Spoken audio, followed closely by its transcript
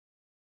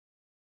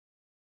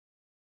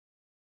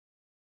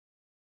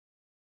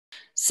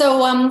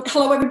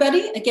Hello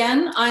everybody.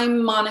 Again,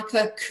 I'm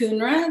Monica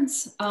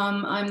Coonrads.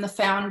 I'm the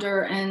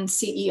founder and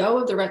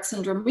CEO of the Rett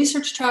Syndrome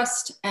Research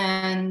Trust,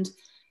 and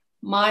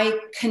my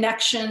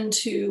connection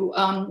to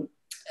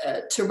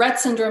Rett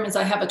syndrome is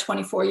I have a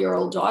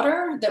 24-year-old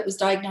daughter that was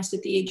diagnosed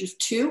at the age of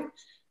 2.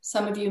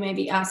 Some of you may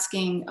be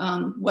asking,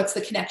 what's the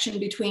connection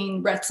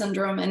between Rett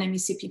syndrome and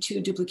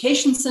MECP2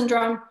 duplication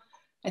syndrome?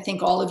 I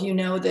think all of you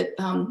know that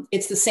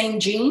it's the same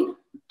gene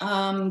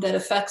that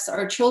affects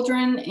our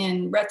children.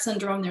 In Rett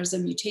syndrome, there's a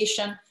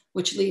mutation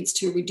which leads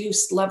to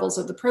reduced levels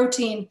of the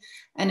protein.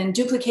 And in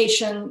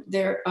duplication,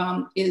 there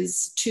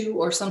is 2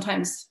 or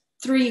sometimes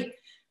 3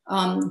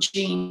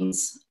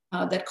 genes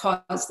that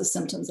cause the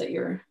symptoms that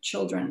your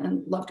children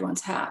and loved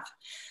ones have.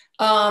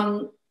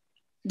 The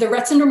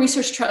Rett Syndrome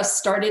Research Trust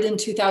started in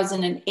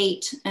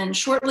 2008. And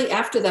shortly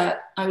after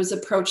that, I was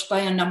approached by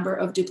a number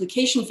of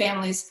duplication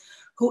families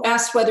who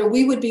asked whether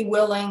we would be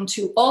willing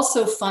to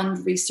also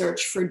fund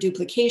research for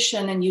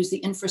duplication and use the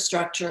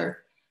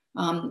infrastructure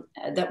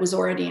that was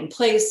already in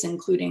place,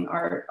 including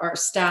our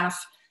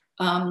staff.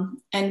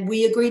 And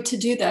we agreed to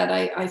do that.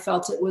 I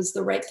felt it was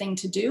the right thing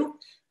to do.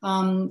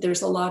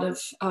 There's a lot of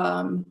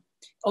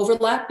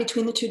overlap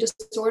between the 2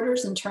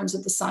 disorders in terms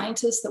of the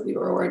scientists that we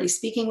were already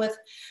speaking with.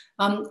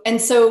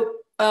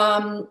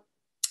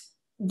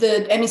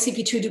 The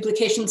MECP2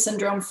 Duplication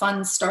Syndrome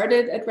Fund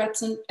started at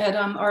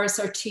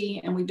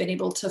RSRT, and we've been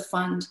able to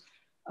fund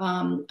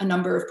a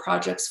number of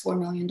projects, $4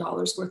 million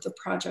worth of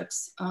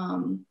projects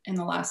in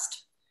the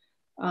last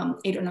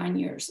 8 or 9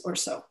 years or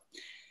so.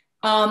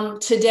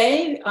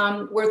 Today,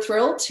 we're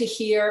thrilled to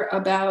hear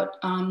about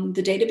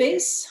the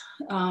database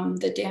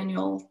that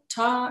Daniel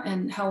Ta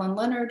and Helen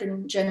Leonard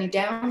and Jenny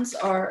Downs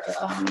are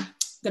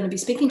going to be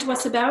speaking to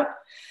us about.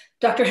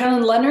 Dr.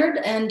 Helen Leonard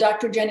and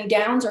Dr. Jenny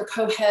Downs are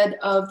co-head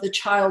of the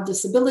Child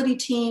Disability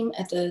Team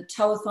at the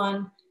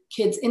Telethon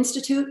Kids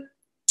Institute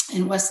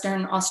in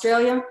Western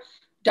Australia.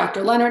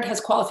 Dr. Leonard has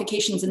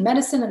qualifications in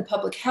medicine and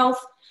public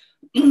health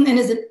and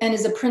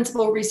is a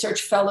principal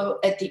research fellow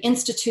at the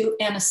Institute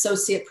and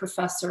associate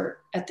professor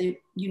at the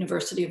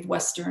University of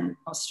Western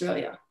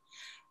Australia.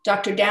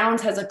 Dr.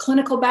 Downs has a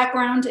clinical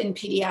background in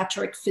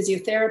pediatric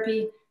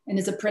physiotherapy and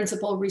is a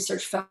principal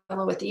research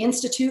fellow at the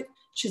Institute.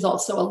 She's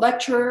also a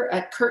lecturer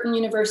at Curtin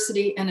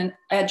University and an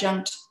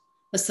adjunct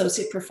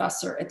associate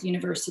professor at the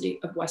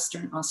University of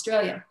Western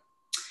Australia.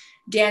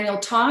 Daniel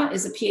Ta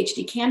is a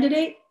PhD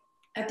candidate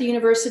at the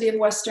University of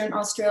Western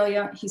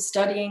Australia. He's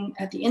studying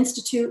at the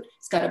Institute.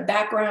 He's got a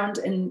background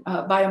in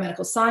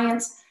biomedical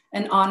science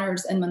and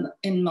honors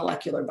in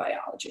molecular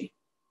biology.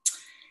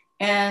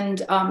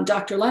 And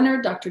Dr.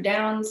 Leonard, Dr.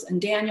 Downs,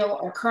 and Daniel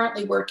are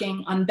currently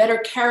working on better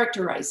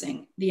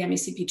characterizing the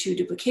MECP2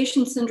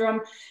 duplication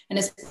syndrome. And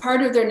as part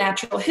of their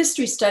natural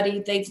history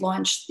study, they've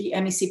launched the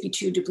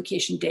MECP2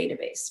 Duplication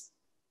Database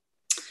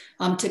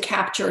to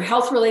capture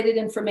health-related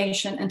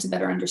information and to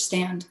better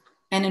understand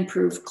and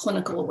improve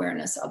clinical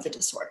awareness of the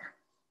disorder.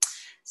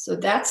 So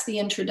that's the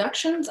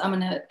introductions. I'm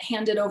going to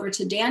hand it over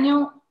to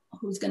Daniel,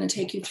 who's going to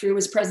take you through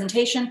his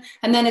presentation.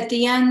 And then at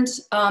the end,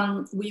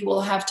 we will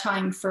have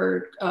time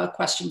for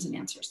questions and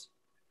answers.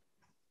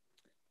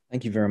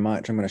 Thank you very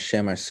much. I'm going to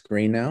share my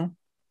screen now.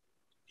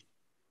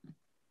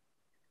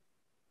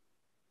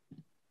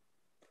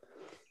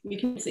 You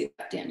can see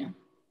that, Daniel.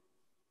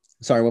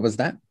 Sorry, what was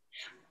that?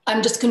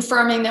 I'm just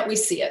confirming that we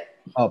see it.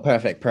 Oh,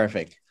 perfect,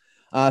 perfect.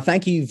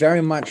 Thank you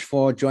very much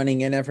for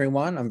joining in,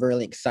 everyone. I'm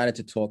really excited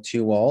to talk to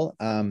you all.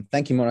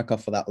 Thank you, Monica,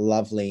 for that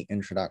lovely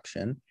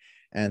introduction.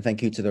 And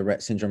thank you to the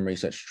Rett Syndrome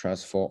Research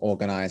Trust for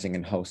organizing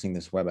and hosting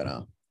this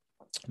webinar.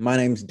 My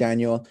name's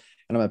Daniel,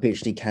 and I'm a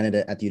PhD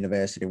candidate at the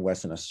University of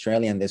Western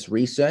Australia, and this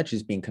research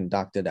is being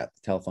conducted at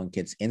the Telethon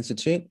Kids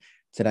Institute.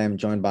 Today, I'm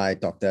joined by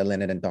Dr.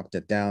 Leonard and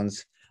Dr.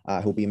 Downs,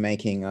 who'll be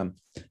making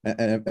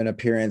an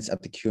appearance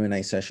at the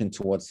Q&A session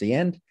towards the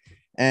end.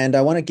 And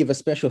I want to give a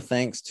special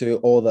thanks to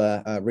all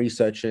the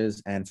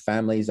researchers and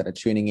families that are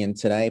tuning in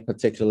today,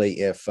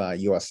 particularly if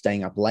you are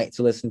staying up late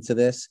to listen to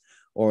this,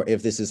 or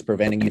if this is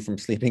preventing you from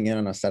sleeping in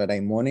on a Saturday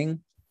morning.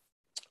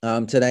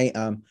 Today,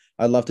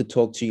 I'd love to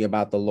talk to you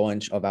about the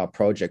launch of our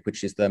project,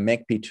 which is the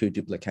MECP2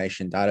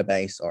 Duplication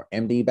Database, or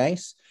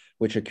MDBase,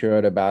 which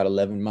occurred about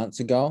 11 months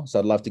ago. So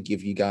I'd love to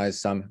give you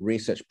guys some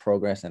research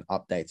progress and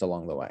updates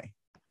along the way.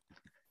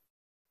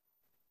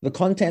 The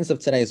contents of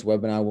today's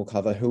webinar will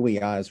cover who we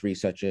are as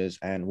researchers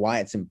and why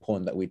it's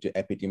important that we do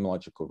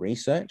epidemiological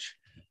research,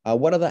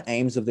 what are the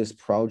aims of this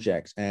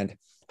project, and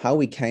how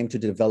we came to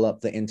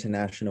develop the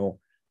international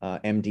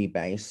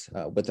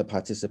MDBase with the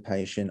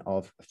participation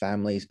of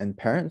families and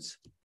parents.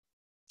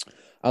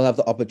 I'll have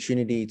the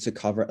opportunity to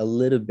cover a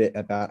little bit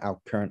about our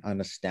current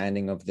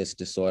understanding of this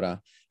disorder,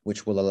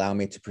 which will allow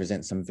me to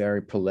present some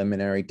very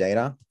preliminary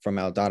data from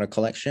our data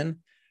collection.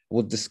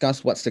 We'll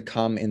discuss what's to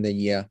come in the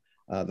year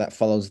that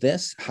follows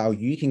this, how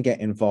you can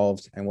get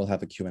involved, and we'll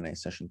have a Q&A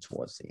session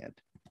towards the end.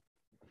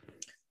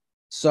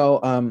 So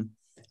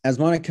as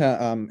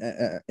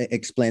Monica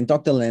explained,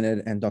 Dr.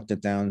 Leonard and Dr.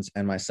 Downs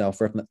and myself,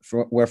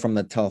 we're from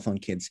the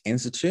Telethon Kids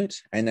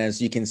Institute. And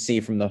as you can see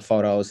from the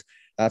photos,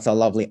 That's a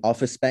lovely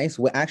office space.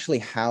 We're actually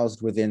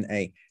housed within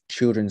a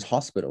children's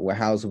hospital. We're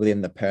housed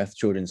within the Perth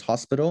Children's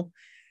Hospital.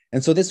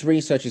 And so this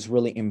research is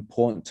really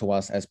important to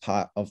us as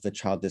part of the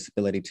child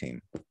disability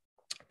team.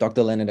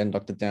 Dr. Leonard and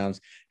Dr.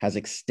 Downs has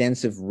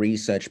extensive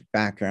research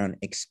background,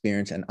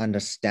 experience, and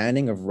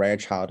understanding of rare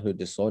childhood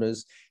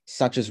disorders,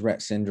 such as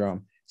Rett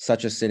syndrome,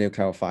 such as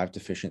CDKL5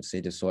 deficiency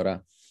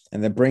disorder.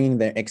 And they're bringing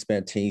their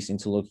expertise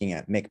into looking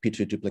at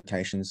MECP2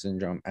 duplication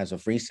syndrome as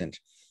of recent.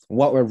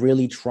 What we're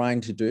really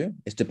trying to do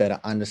is to better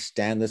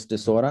understand this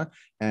disorder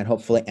and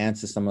hopefully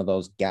answer some of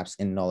those gaps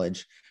in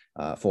knowledge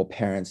for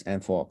parents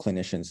and for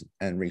clinicians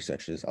and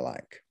researchers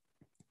alike.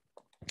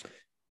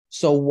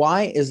 So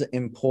why is it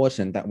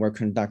important that we're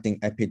conducting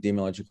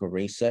epidemiological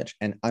research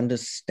and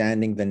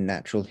understanding the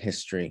natural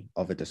history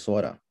of a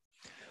disorder?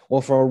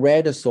 Well, for a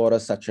rare disorder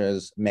such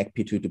as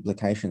MECP2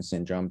 duplication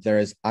syndrome, there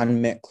is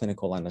unmet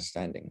clinical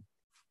understanding.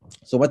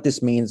 So what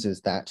this means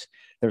is that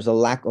there's a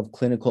lack of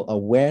clinical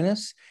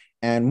awareness.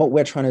 And what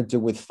we're trying to do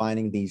with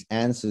finding these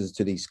answers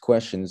to these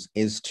questions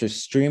is to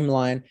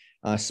streamline,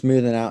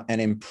 smoothen out, and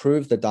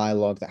improve the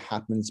dialogue that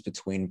happens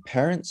between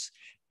parents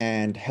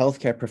and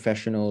healthcare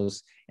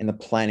professionals in the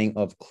planning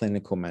of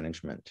clinical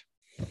management.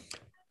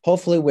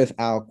 Hopefully with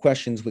our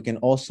questions, we can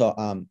also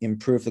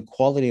improve the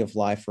quality of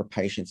life for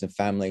patients and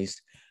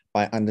families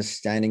by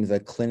understanding the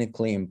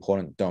clinically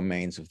important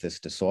domains of this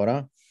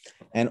disorder.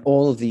 And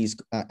all of these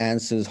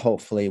answers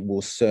hopefully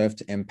will serve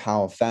to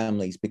empower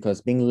families,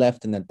 because being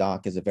left in the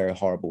dark is a very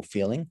horrible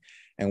feeling,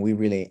 and we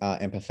really are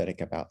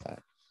empathetic about that.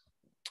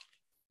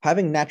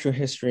 Having natural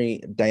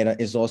history data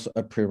is also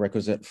a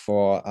prerequisite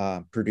for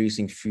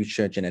producing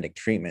future genetic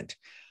treatment.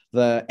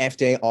 The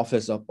FDA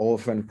Office of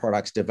Orphan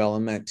Products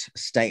Development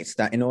states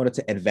that in order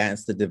to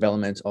advance the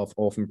development of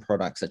orphan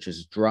products such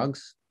as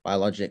drugs,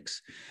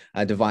 biologics,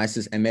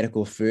 devices, and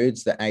medical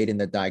foods that aid in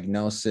the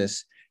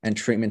diagnosis and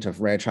treatment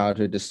of rare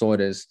childhood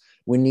disorders,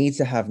 we need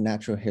to have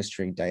natural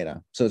history data.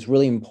 So it's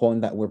really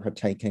important that we're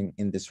partaking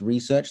in this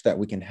research, that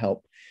we can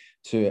help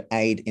to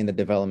aid in the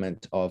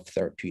development of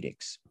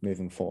therapeutics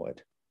moving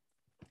forward.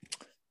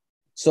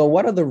 So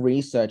what are the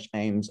research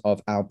aims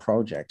of our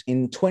project?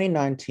 In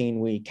 2019,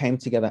 we came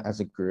together as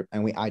a group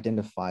and we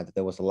identified that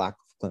there was a lack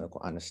of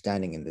clinical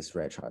understanding in this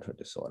rare childhood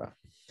disorder.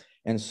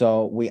 And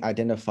so we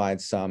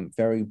identified some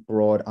very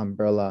broad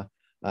umbrella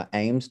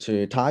aims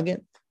to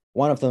target.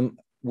 One of them,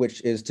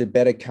 which is to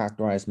better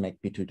characterize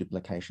MECP2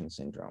 duplication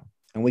syndrome.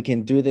 And we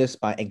can do this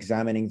by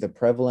examining the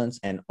prevalence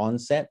and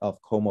onset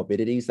of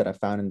comorbidities that are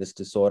found in this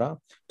disorder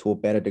to a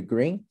better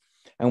degree.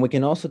 And we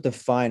can also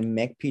define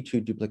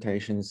MECP2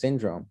 duplication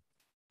syndrome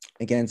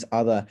against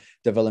other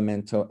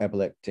developmental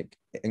epileptic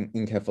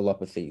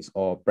encephalopathies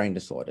or brain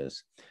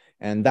disorders.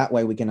 And that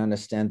way we can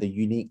understand the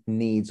unique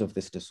needs of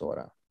this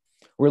disorder.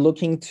 We're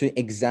looking to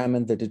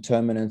examine the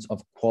determinants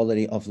of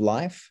quality of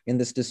life in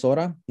this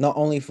disorder, not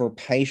only for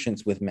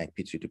patients with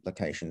MECP2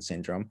 duplication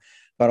syndrome,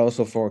 but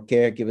also for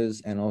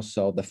caregivers and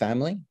also the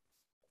family.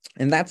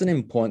 And that's an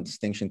important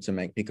distinction to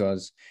make,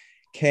 because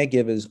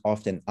caregivers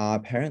often are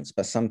parents,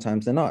 but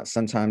sometimes they're not.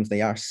 Sometimes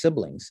they are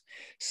siblings.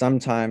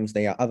 Sometimes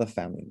they are other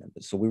family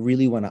members. So we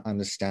really want to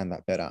understand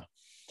that better.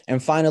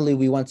 And finally,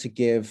 we want to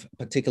give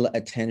particular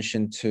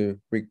attention to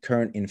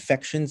recurrent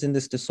infections in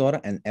this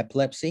disorder and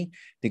epilepsy,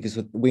 because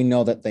we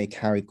know that they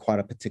carry quite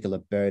a particular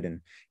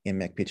burden in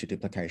MECP2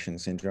 duplication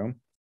syndrome.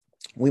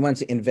 We want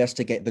to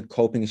investigate the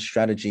coping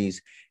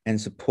strategies and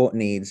support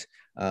needs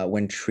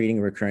when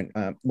treating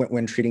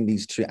when treating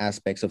these two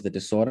aspects of the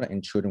disorder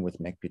in children with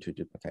MECP2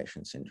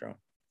 duplication syndrome.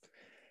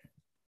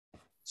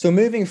 So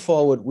moving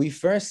forward, we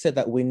first said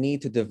that we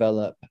need to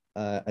develop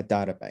a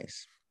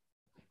database.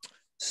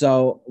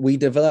 So we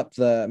developed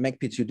the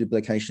MECP2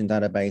 duplication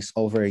database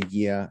over a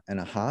year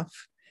and a half.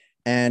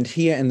 And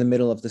here in the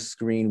middle of the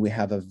screen, we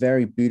have a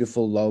very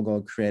beautiful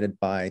logo created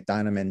by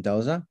Dinah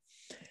Mendoza.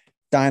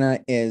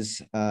 Dinah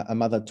is a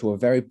mother to a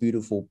very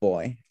beautiful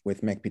boy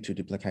with MECP2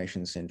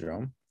 duplication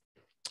syndrome.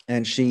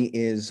 And she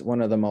is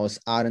one of the most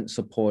ardent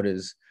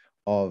supporters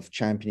of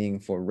championing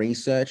for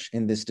research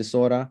in this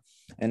disorder,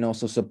 and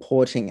also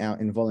supporting out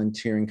in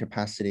volunteering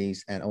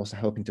capacities and also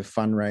helping to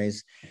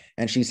fundraise.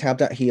 And she's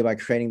helped out here by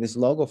creating this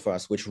logo for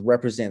us, which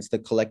represents the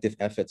collective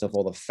efforts of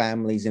all the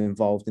families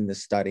involved in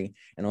this study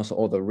and also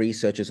all the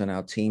researchers on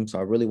our team. So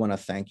I really want to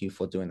thank you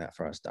for doing that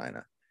for us,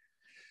 Dinah.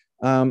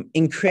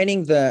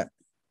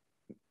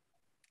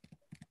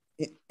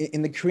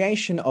 In the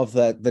creation of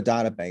the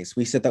database,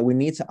 we said that we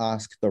need to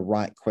ask the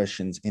right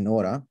questions in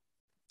order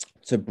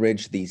to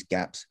bridge these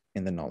gaps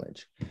in the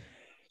knowledge.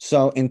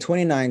 So in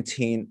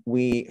 2019,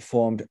 we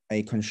formed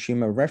a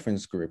consumer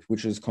reference group,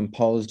 which was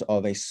composed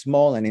of a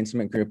small and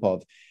intimate group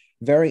of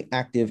very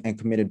active and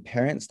committed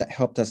parents that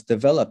helped us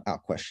develop our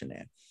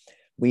questionnaire.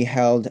 We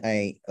held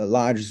a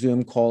large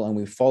Zoom call, and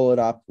we followed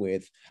up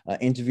with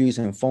interviews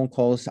and phone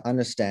calls to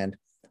understand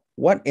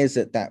what is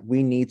it that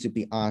we need to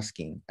be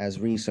asking as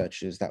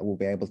researchers that will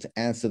be able to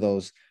answer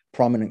those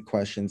prominent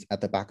questions at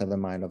the back of the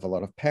mind of a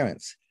lot of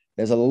parents.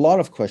 There's a lot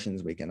of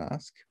questions we can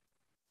ask.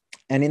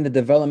 And in the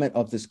development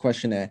of this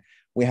questionnaire,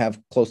 we have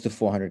close to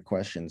 400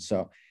 questions.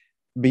 So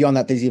beyond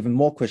that, there's even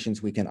more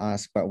questions we can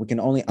ask, but we can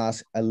only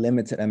ask a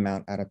limited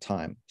amount at a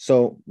time.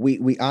 So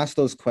we asked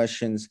those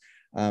questions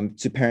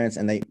to parents,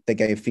 and they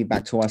gave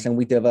feedback to us, and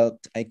we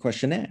developed a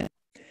questionnaire.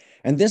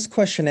 And this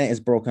questionnaire is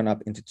broken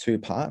up into two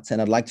parts,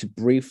 and I'd like to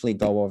briefly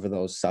go over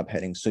those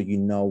subheadings so you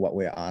know what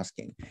we're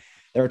asking.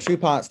 There are two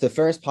parts. The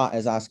first part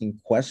is asking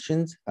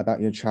questions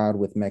about your child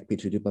with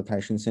MECP2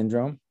 duplication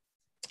syndrome.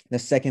 The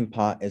second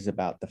part is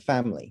about the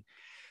family.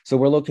 So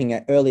we're looking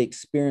at early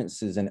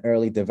experiences and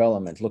early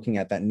development, looking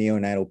at that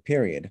neonatal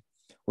period.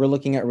 We're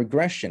looking at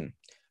regression.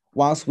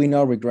 Whilst we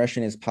know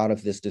regression is part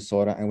of this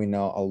disorder, and we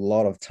know a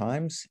lot of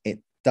times it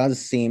does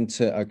seem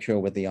to occur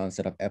with the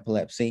onset of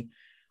epilepsy,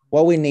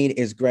 what we need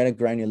is greater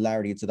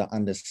granularity to the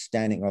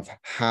understanding of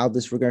how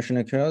this regression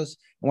occurs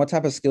and what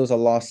type of skills are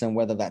lost and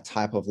whether that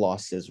type of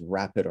loss is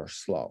rapid or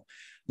slow.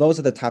 Those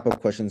are the type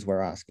of questions we're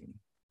asking.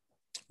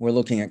 We're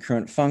looking at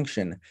current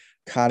function,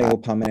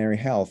 cardiopulmonary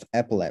health,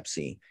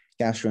 epilepsy,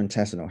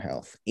 gastrointestinal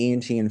health,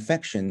 ENT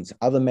infections,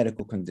 other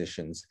medical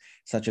conditions,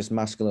 such as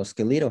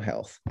musculoskeletal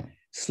health,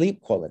 sleep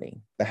quality,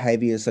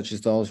 behaviors such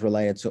as those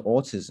related to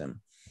autism,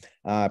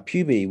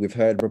 puberty. We've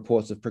heard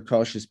reports of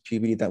precocious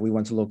puberty that we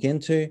want to look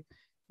into,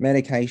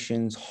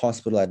 medications,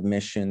 hospital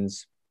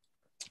admissions,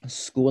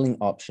 schooling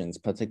options,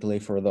 particularly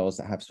for those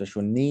that have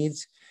special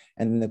needs,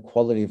 and then the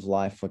quality of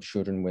life for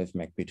children with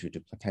MECP2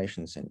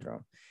 duplication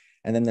syndrome.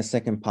 And then the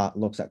second part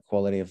looks at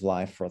quality of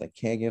life for the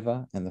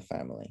caregiver and the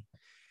family.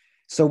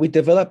 So we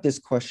developed this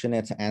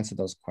questionnaire to answer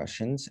those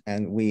questions,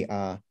 and we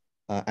are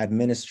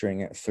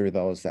administering it through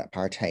those that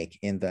partake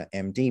in the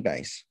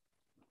MDBase.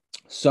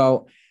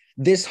 So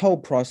this whole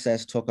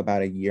process took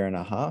about 1.5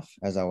 years,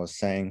 as I was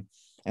saying.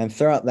 And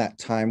throughout that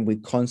time, we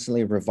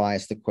constantly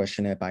revised the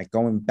questionnaire by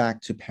going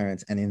back to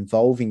parents and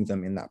involving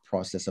them in that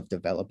process of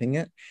developing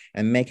it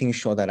and making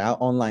sure that our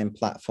online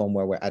platform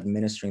where we're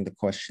administering the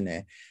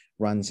questionnaire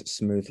runs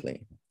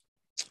smoothly.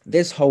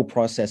 This whole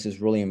process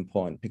is really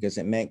important because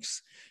it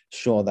makes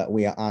sure that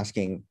we are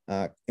asking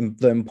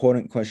the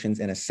important questions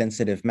in a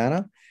sensitive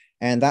manner.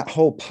 And that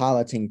whole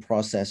piloting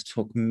process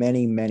took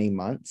many, many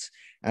months.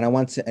 And I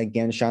want to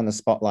again shine the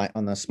spotlight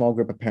on the small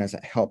group of parents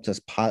that helped us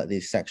pilot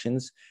these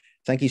sections.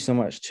 Thank you so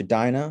much to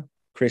Dinah,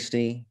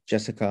 Christy,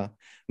 Jessica,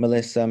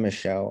 Melissa,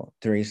 Michelle,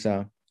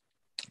 Teresa,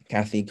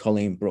 Kathy,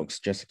 Colleen, Brooks,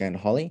 Jessica, and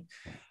Holly.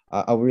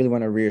 I really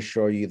want to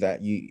reassure you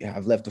that you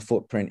have left a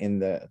footprint in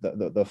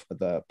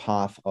the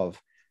path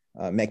of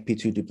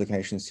MECP2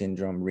 duplication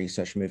syndrome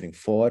research moving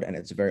forward, and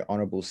it's a very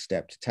honorable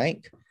step to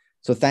take.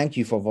 So thank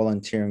you for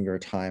volunteering your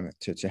time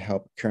to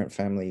help current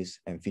families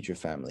and future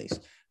families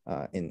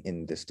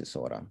in this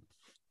disorder.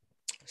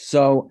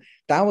 So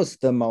that was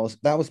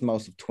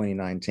most of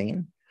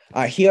 2019.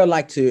 Here I'd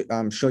like to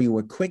show you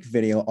a quick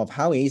video of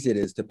how easy it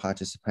is to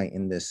participate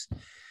in this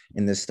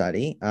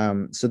study.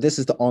 So this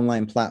is the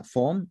online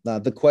platform.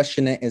 The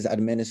questionnaire is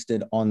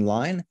administered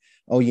online.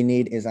 All you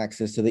need is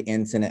access to the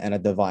internet and a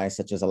device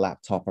such as a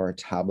laptop or a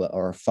tablet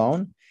or a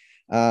phone.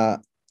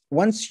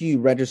 Once you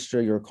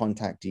register your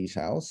contact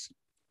details,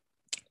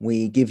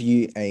 we give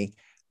you a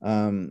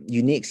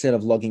unique set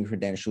of login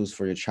credentials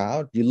for your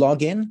child. You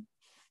log in.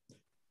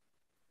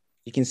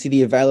 You can see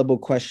the available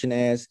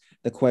questionnaires,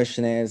 the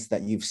questionnaires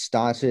that you've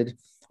started,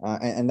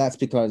 and that's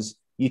because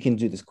you can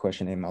do this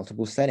questionnaire in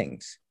multiple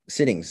sittings.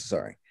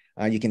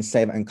 You can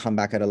save it and come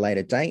back at a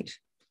later date.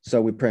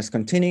 So we press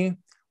continue.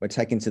 We're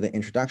taken to the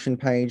introduction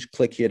page.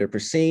 Click here to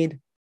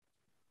proceed.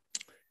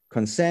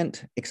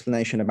 Consent,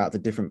 explanation about the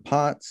different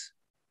parts.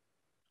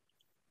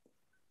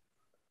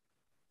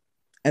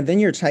 And then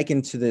you're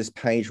taken to this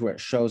page where it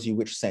shows you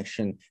which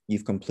section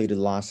you've completed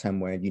last time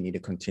where you need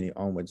to continue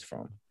onwards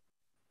from.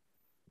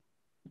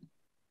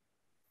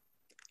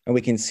 And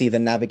we can see the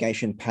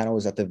navigation panel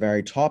is at the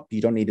very top.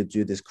 You don't need to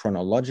do this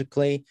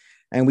chronologically.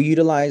 And we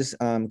utilize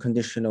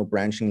conditional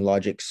branching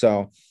logic.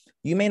 So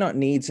you may not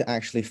need to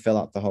actually fill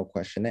out the whole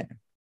questionnaire.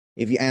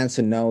 If you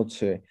answer no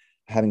to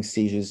having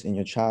seizures in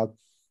your child,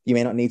 you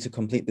may not need to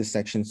complete this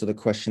section, so the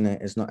questionnaire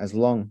is not as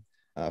long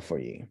for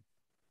you.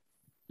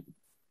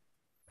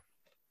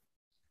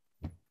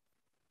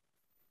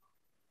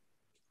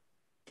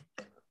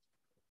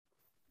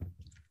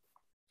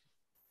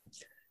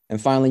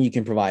 And finally, you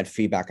can provide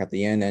feedback at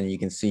the end, and you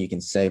can see you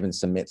can save and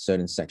submit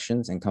certain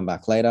sections and come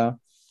back later.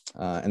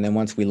 And then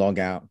once we log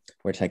out,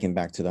 we're taken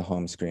back to the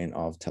home screen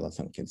of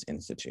Telethon Kids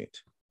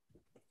Institute.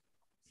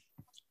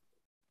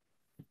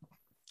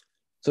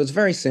 So it's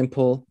very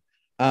simple.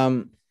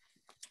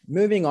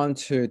 Moving on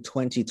to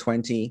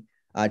 2020,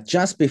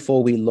 just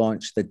before we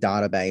launched the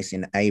database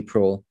in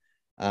April,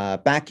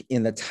 back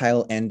in the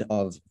tail end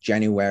of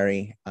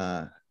January,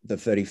 the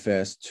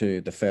 31st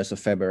to the 1st of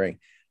February,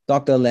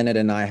 Dr. Leonard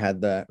and I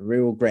had the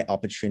real great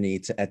opportunity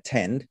to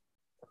attend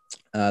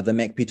the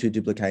MECP2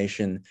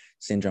 Duplication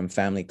Syndrome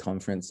Family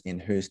Conference in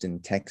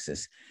Houston,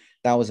 Texas.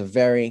 That was a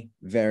very,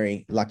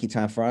 very lucky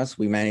time for us.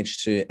 We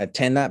managed to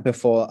attend that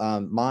before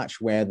March,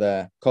 where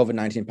the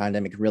COVID-19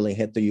 pandemic really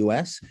hit the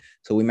US.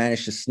 So we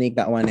managed to sneak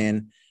that one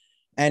in.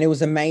 And it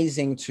was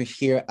amazing to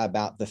hear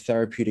about the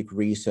therapeutic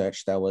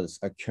research that was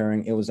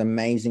occurring. It was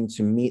amazing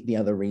to meet the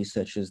other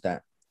researchers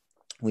that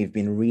we've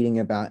been reading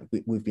about,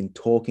 we've been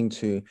talking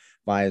to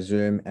via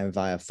Zoom and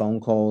via phone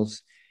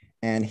calls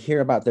and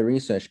hear about the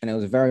research. And it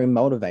was very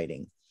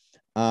motivating.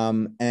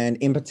 And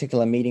in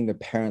particular, meeting the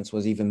parents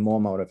was even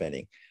more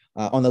motivating.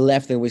 On the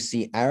left, there we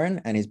see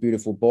Aaron and his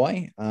beautiful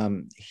boy.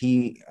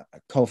 He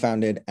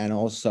co-founded and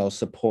also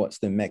supports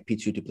the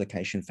MECP2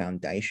 Duplication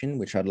Foundation,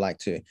 which I'd like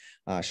to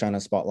shine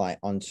a spotlight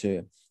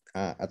onto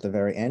at the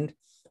very end.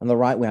 On the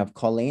right, we have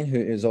Colleen, who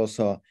is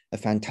also a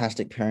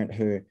fantastic parent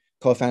who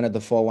co-founded the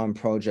 4-1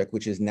 project,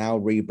 which is now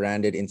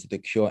rebranded into the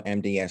Cure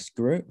MDS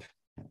group.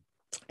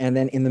 And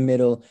then in the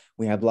middle,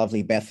 we have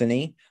lovely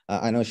Bethany.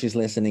 I know she's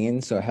listening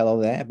in, so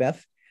hello there,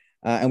 Beth.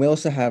 And we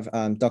also have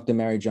Dr.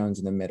 Mary Jones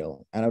in the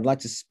middle. And I'd like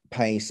to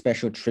pay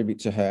special tribute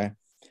to her.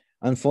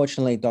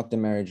 Unfortunately, Dr.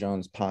 Mary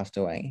Jones passed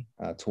away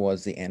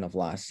towards the end of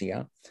last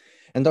year.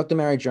 And Dr.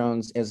 Mary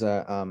Jones is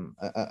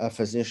a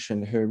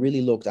physician who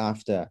really looked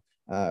after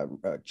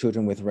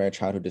children with rare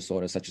childhood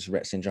disorders such as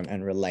Rett syndrome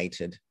and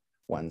related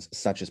ones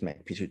such as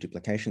MECP2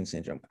 duplication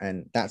syndrome.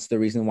 And that's the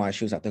reason why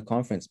she was at the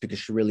conference, because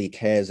she really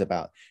cares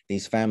about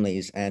these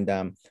families.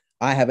 And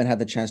I haven't had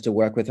the chance to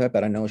work with her,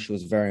 but I know she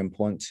was very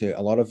important to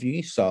a lot of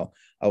you. So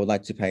I would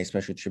like to pay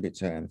special tribute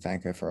to her and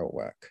thank her for her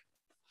work.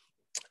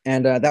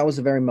 And that was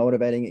a very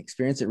motivating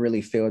experience. It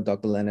really filled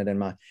Dr. Leonard and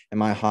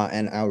my heart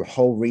and our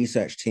whole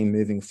research team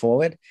moving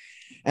forward.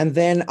 And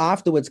then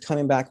afterwards,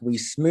 coming back, we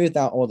smoothed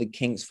out all the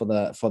kinks for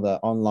the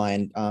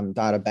online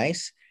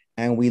database.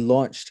 And we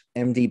launched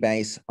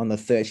MDBase on the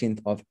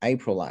 13th of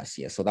April last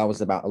year. So that was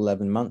about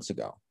 11 months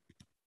ago.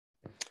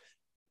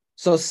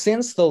 So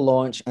since the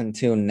launch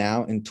until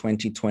now in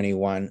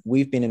 2021,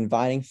 we've been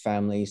inviting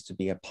families to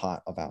be a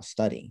part of our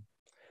study.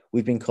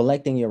 We've been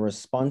collecting your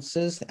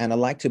responses, and I'd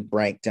like to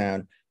break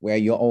down where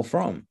you're all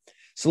from.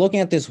 So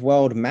looking at this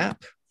world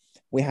map,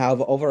 we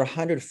have over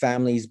 100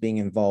 families being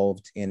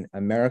involved in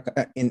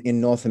America,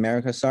 in North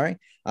America,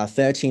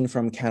 13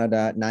 from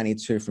Canada,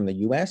 92 from the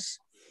US.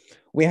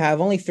 We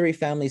have only 3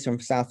 families from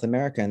South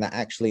America, and they're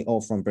actually all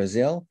from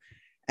Brazil.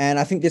 And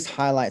I think this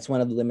highlights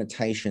one of the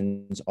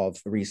limitations of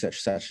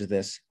research such as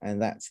this,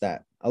 and that's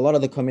that a lot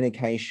of the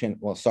communication,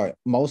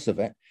 most of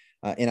it,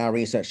 in our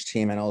research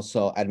team and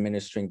also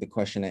administering the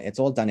questionnaire, it's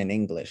all done in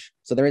English.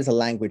 So there is a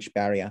language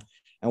barrier,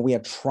 and we are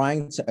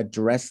trying to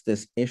address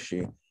this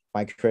issue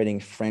by creating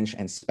French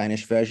and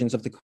Spanish versions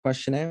of the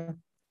questionnaire.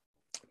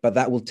 But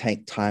that will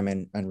take time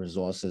and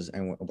resources,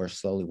 and we're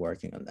slowly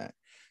working on that.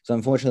 So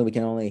unfortunately, we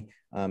can only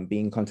be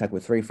in contact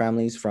with 3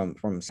 families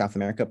from South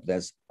America, but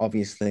there's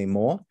obviously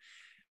more.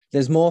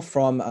 There's more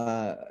from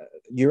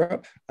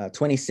Europe,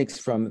 26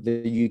 from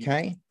the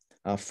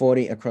UK,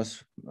 40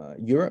 across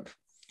Europe,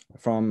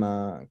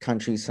 from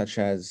countries such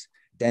as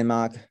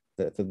Denmark,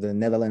 the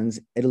Netherlands,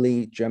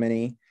 Italy,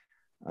 Germany,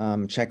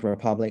 Czech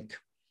Republic.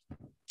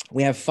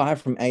 We have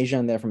 5 from Asia,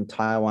 and they're from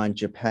Taiwan,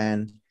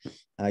 Japan,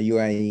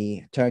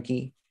 UAE,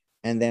 Turkey,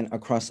 and then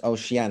across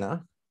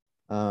Oceania,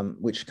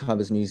 which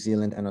covers New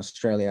Zealand and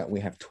Australia,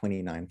 we have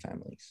 29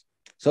 families.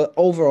 So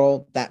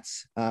overall,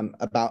 that's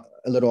about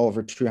a little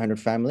over 200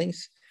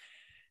 families.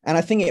 And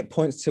I think it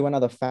points to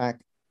another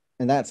fact,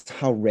 and that's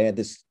how rare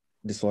this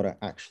disorder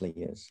actually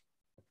is.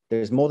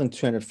 There's more than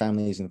 200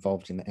 families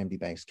involved in the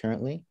MDBase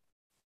currently.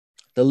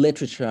 The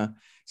literature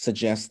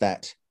suggests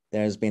that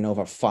there's been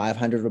over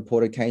 500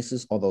 reported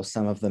cases, although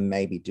some of them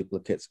may be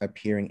duplicates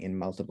appearing in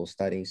multiple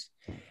studies.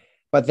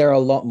 But there are a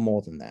lot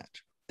more than that.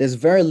 There's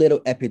very little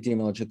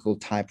epidemiological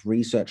type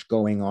research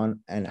going on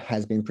and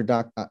has been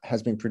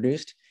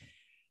produced.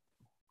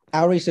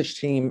 Our research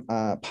team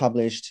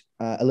published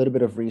a little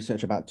bit of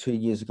research about 2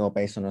 years ago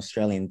based on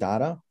Australian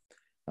data.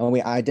 And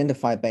we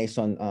identified based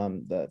on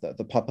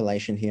the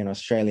population here in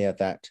Australia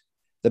that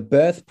the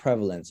birth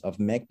prevalence of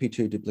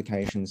MECP2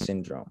 duplication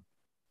syndrome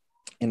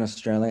in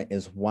Australia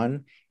is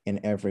 1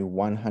 in every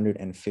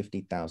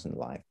 150,000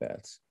 live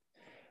births.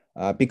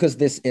 Because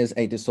this is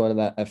a disorder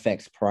that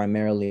affects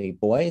primarily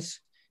boys,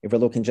 if we're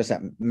looking just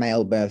at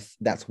male birth,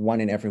 that's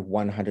 1 in every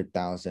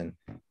 100,000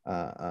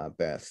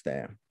 births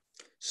there.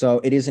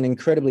 So it is an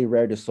incredibly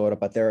rare disorder,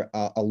 but there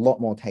are a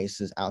lot more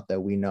cases out there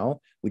we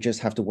know. We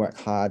just have to work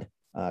hard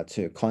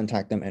to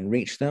contact them and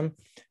reach them.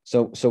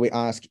 So we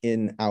ask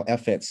in our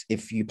efforts,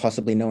 if you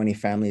possibly know any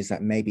families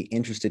that may be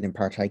interested in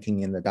partaking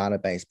in the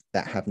database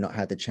that have not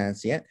had the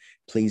chance yet,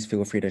 please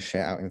feel free to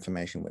share our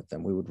information with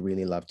them. We would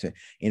really love to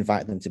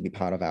invite them to be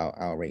part of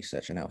our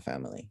research and our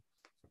family.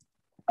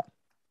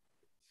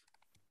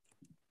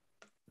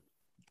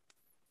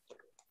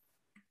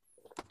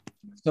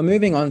 So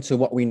moving on to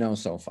what we know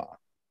so far.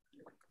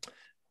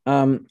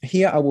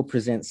 Here I will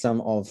present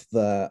some of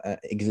the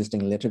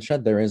existing literature.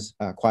 There is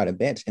quite a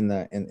bit in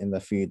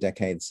the few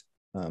decades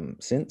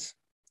since,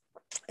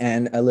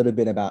 and a little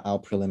bit about our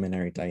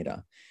preliminary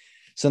data.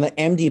 So in the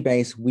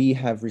MDBase, we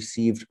have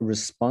received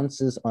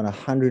responses on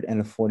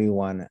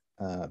 141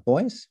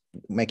 boys,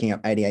 making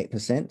up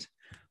 88%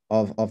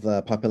 of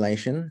the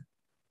population.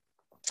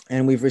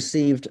 And we've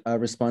received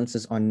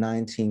responses on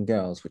 19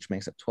 girls, which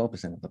makes up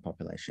 12% of the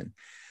population.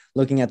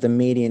 Looking at the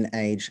median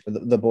age,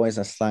 the boys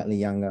are slightly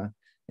younger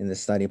in the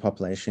study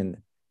population.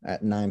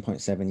 at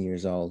 9.7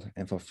 years old.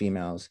 And for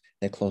females,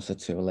 they're closer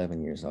to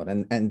 11 years old.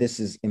 And this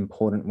is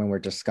important when we're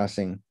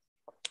discussing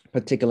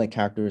particular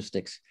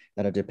characteristics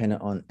that are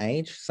dependent on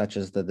age, such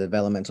as the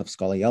development of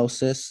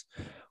scoliosis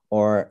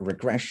or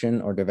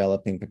regression or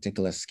developing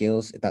particular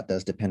skills. That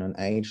does depend on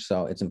age.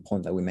 So it's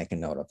important that we make a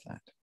note of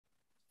that.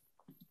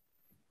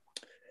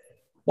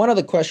 One of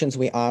the questions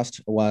we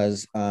asked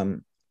was,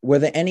 were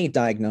there any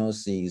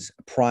diagnoses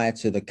prior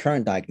to the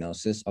current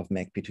diagnosis of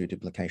MECP2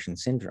 duplication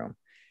syndrome?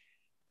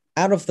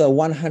 Out of the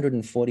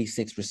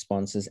 146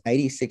 responses,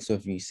 86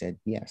 of you said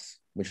yes,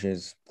 which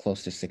is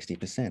close to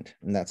 60%.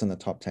 And that's on the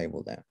top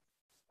table there.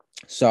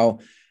 So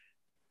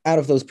out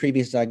of those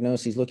previous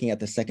diagnoses, looking at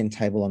the second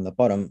table on the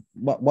bottom,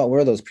 what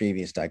were those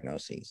previous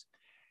diagnoses?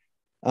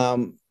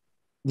 The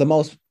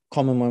most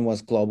common one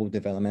was global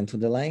developmental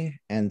delay,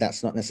 and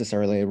that's not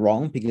necessarily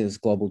wrong because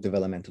global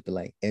developmental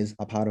delay is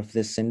a part of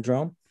this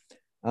syndrome.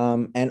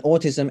 And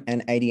autism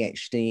and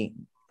ADHD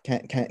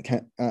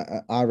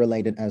are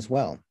related as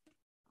well.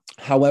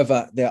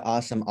 However, there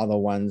are some other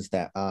ones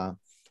that are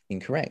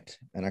incorrect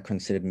and are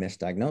considered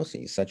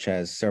misdiagnoses, such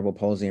as cerebral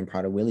palsy and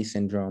Prader-Willi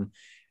syndrome.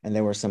 And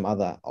there were some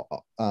other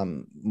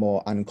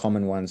more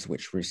uncommon ones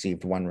which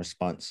received one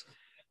response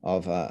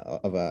of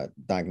a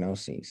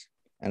diagnosis.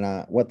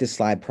 And what this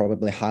slide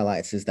probably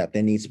highlights is that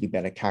there needs to be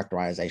better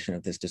characterization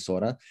of this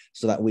disorder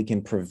so that we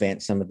can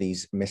prevent some of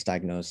these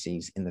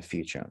misdiagnoses in the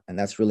future. And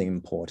that's really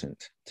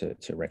important to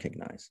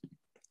recognize.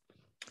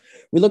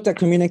 We looked at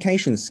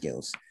communication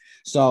skills.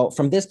 So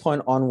from this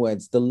point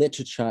onwards, the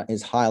literature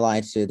is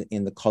highlighted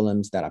in the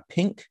columns that are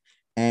pink,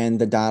 and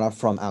the data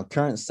from our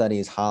current study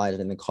is highlighted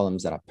in the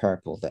columns that are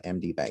purple, the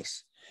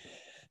MDBase.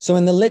 So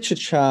in the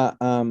literature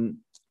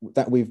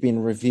that we've been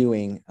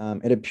reviewing,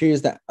 it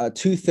appears that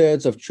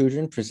 2/3 of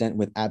children present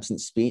with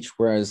absent speech,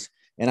 whereas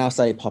in our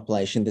study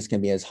population, this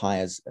can be as high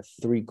as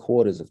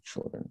 3/4 of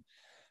children.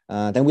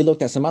 Then we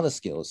looked at some other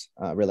skills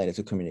related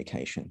to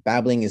communication.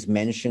 Babbling is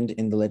mentioned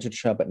in the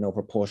literature, but no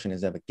proportion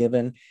is ever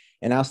given.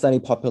 In our study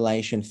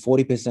population,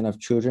 40% of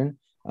children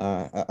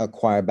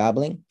acquire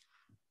babbling.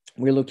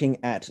 We're looking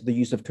at the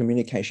use of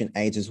communication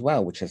aids as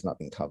well, which has not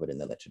been covered in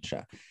the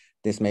literature.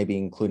 This may be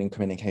including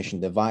communication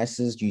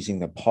devices, using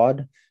the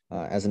pod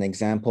as an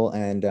example,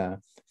 and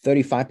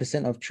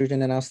 35% of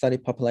children in our study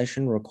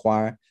population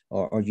require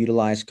or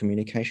utilize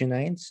communication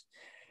aids.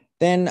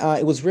 Then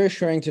it was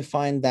reassuring to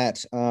find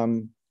that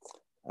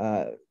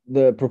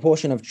the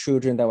proportion of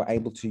children that were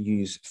able to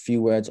use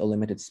few words or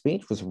limited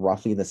speech was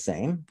roughly the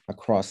same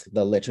across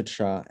the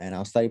literature and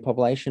our study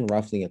population,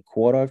 roughly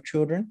 1/4 of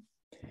children.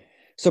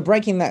 So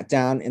breaking that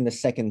down in the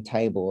second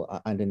table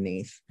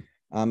underneath,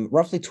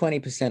 roughly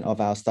 20% of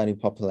our study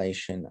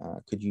population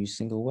could use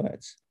single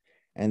words.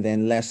 And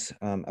then less,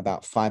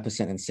 about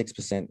 5% and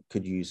 6%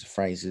 could use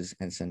phrases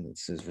and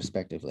sentences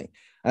respectively.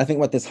 And I think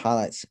what this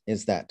highlights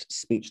is that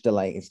speech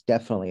delay is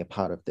definitely a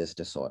part of this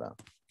disorder.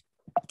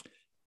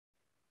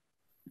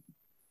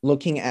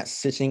 Looking at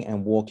sitting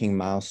and walking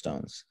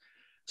milestones.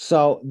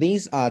 So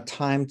these are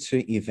time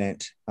to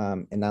event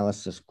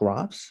analysis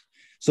graphs.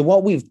 So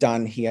what we've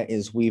done here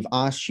is we've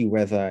asked you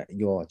whether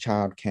your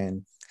child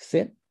can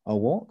sit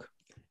or walk,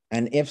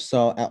 and if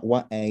so, at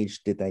what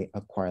age did they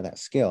acquire that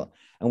skill?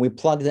 And we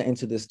plugged it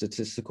into the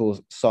statistical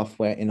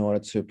software in order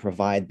to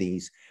provide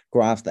these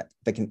graphs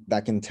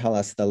that can tell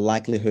us the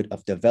likelihood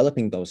of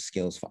developing those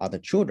skills for other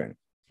children.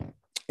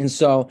 And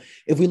so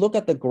if we look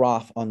at the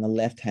graph on the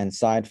left-hand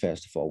side,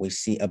 first of all, we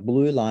see a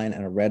blue line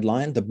and a red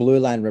line. The blue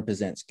line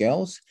represents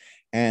girls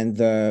and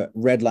the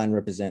red line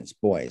represents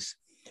boys.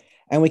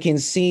 And we can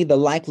see the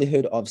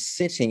likelihood of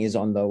sitting is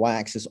on the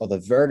y-axis or the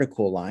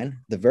vertical line,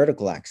 the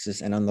vertical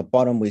axis. And on the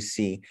bottom, we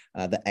see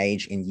the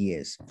age in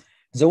years.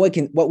 So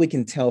what we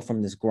can tell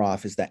from this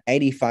graph is that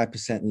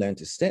 85% learn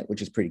to sit,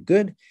 which is pretty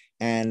good,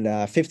 and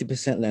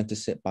 50% learn to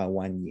sit by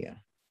 1 year.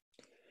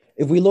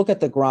 If we look at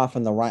the graph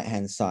on the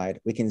right-hand side,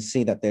 we can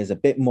see that there's a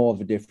bit more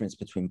of a difference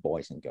between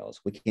boys and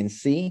girls. We can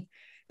see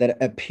that it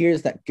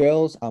appears that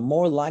girls are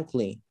more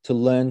likely to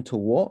learn to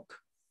walk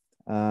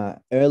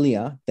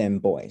earlier than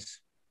boys.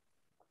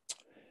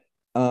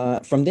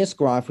 From this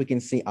graph, we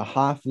can see a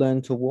half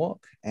learn to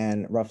walk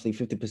and roughly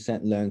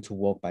 50% learn to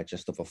walk by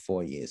just over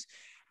 4 years.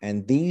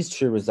 And these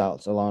two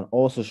results alone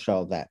also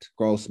show that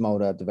gross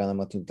motor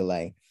developmental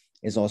delay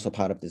is also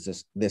part of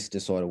this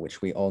disorder,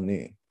 which we all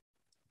knew.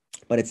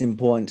 But it's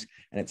important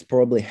and it's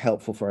probably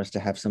helpful for us to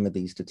have some of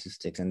these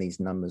statistics and these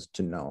numbers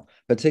to know,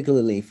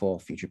 particularly for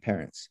future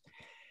parents.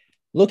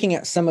 Looking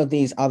at some of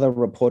these other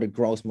reported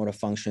gross motor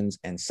functions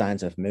and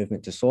signs of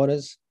movement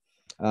disorders,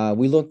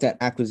 we looked at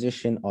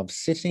acquisition of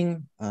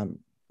sitting.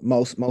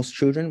 Most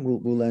children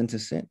will learn to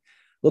sit.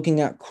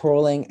 Looking at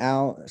crawling,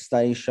 our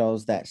study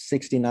shows that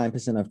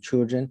 69% of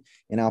children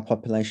in our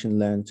population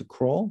learn to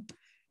crawl,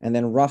 and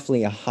then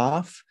roughly a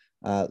half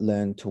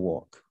learn to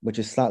walk, which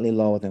is slightly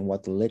lower than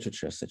what the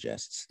literature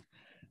suggests.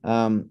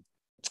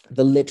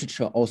 The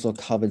literature also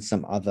covered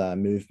some other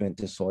movement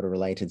disorder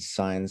related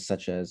signs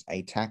such as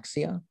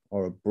ataxia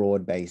or a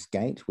broad-based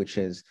gait, which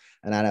is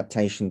an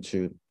adaptation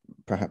to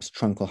perhaps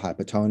truncal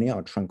hypotonia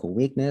or truncal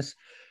weakness.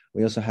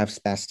 We also have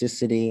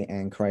spasticity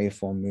and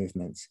creiform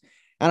movements.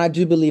 And I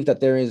do believe that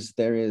there is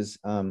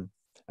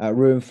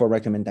room for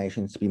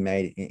recommendations to be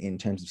made in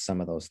terms of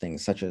some of those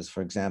things, such as,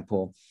 for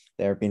example,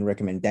 there have been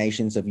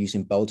recommendations of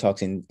using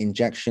Botox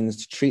injections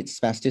to treat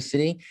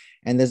spasticity.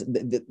 And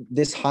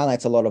this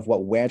highlights a lot of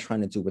what we're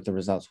trying to do with the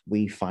results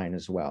we find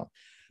as well.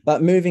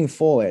 But moving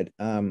forward,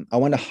 I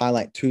want to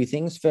highlight two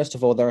things. First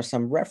of all, there are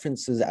some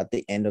references at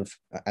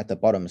the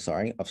bottom,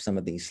 of some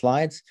of these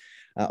slides.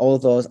 All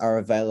of those are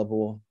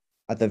available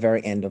at the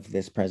very end of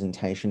this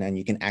presentation, and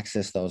you can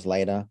access those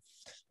later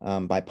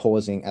by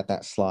pausing at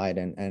that slide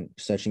and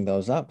searching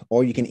those up,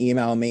 or you can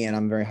email me and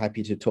I'm very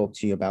happy to talk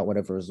to you about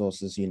whatever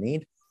resources you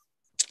need.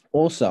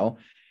 Also,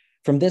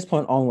 from this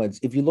point onwards,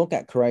 if you look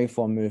at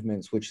creiform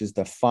movements, which is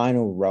the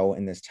final row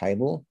in this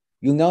table,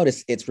 you'll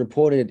notice it's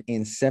reported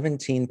in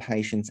 17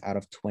 patients out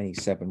of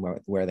 27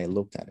 where they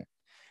looked at it.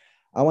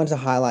 I want to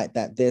highlight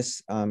that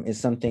this is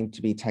something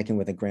to be taken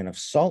with a grain of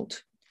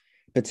salt,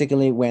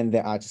 particularly when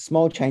there are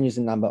small changes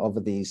in number over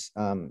these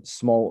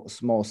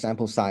small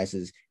sample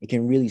sizes. It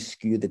can really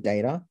skew the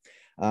data.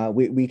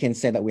 We can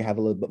say that we have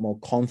a little bit more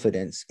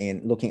confidence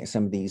in looking at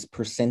some of these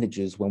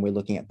percentages when we're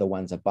looking at the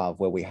ones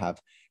above, where we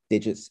have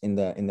digits in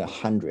the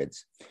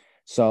hundreds.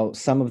 So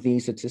some of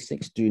these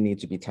statistics do need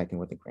to be taken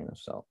with a grain of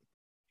salt.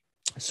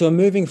 So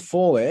moving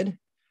forward,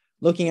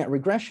 looking at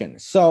regression.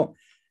 So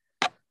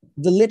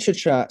the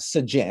literature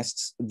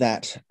suggests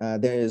that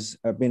there's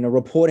been a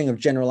reporting of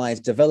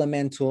generalized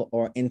developmental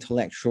or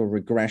intellectual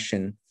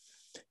regression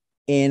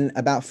in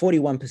about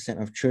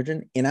 41% of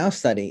children. In our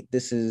study,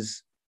 this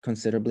is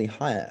considerably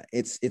higher.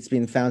 It's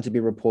been found to be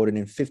reported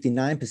in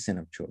 59%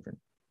 of children.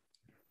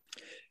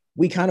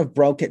 We kind of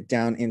broke it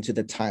down into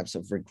the types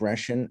of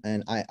regression,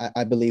 and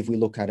I believe we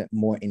look at it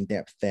more in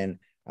depth than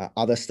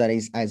other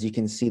studies. As you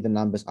can see, the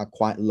numbers are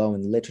quite low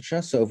in the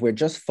literature. So if we're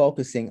just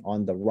focusing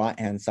on the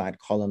right-hand side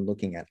column,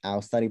 looking at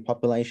our study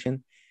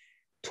population,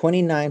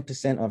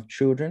 29% of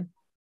children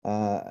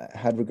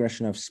had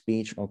regression of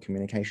speech or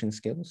communication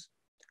skills.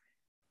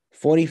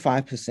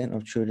 45%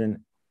 of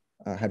children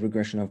had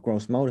regression of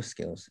gross motor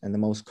skills, and the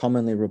most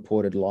commonly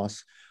reported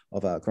loss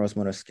of a gross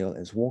motor skill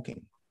is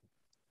walking.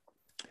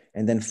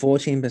 And then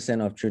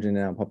 14% of children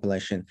in our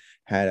population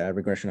had a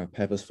regression of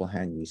purposeful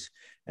hand use,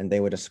 and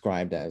they were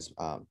described as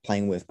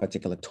playing with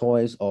particular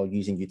toys or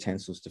using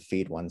utensils to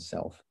feed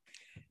oneself.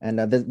 And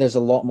there's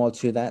a lot more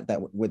to that,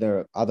 there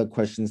are other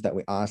questions that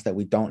we asked that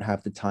we don't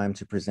have the time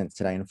to present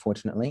today,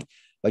 unfortunately,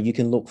 but you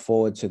can look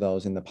forward to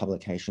those in the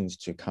publications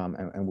to come,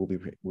 and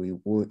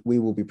we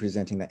will be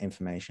presenting that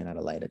information at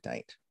a later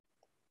date.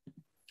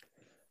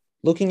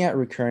 Looking at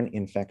recurrent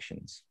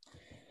infections.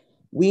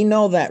 We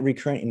know that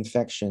recurrent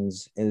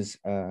infections is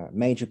a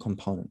major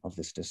component of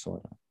this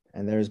disorder.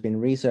 And there has been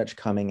research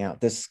coming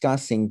out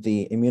discussing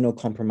the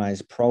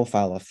immunocompromised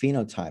profile or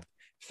phenotype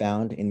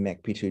found in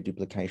MECP2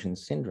 duplication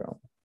syndrome.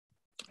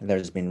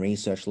 There's been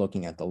research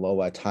looking at the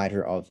lower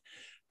titer of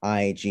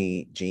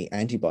IgG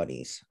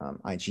antibodies,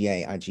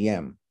 IgA,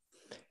 IgM.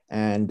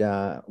 And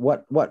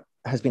what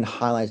has been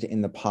highlighted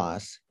in the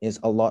past is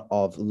a lot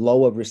of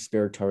lower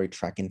respiratory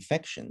tract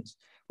infections.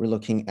 We're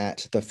looking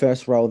at the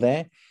first row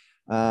there.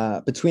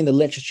 Between the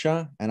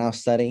literature and our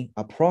study,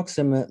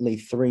 approximately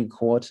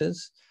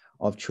 3/4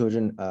 of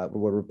children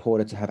were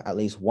reported to have at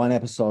least one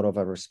episode of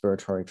a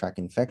respiratory tract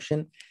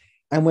infection.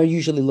 And we're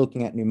usually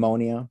looking at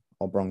pneumonia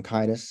or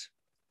bronchitis.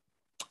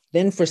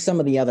 Then for some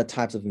of the other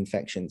types of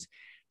infections,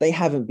 they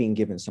haven't been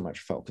given so much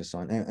focus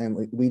on.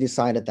 And we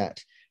decided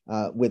that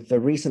with the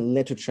recent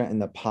literature in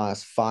the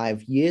past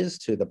 5 years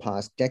to the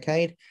past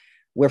decade,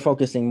 we're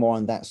focusing more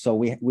on that. So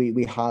we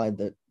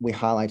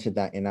highlighted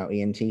that in our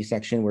ENT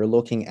section. We're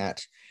looking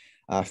at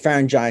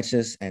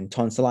pharyngitis and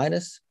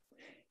tonsillitis.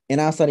 In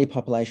our study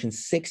population,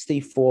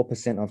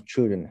 64% of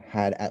children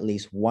had at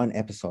least one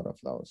episode of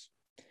those.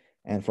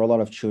 And for a lot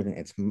of children,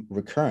 it's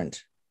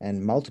recurrent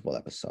and multiple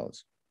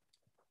episodes.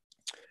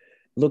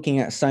 Looking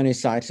at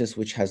sinusitis,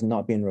 which has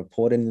not been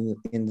reported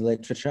in the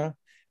literature,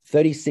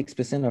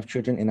 36% of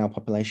children in our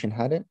population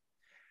had it.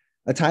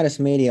 Otitis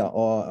media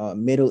or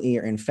middle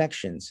ear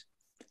infections.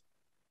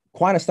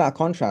 Quite a stark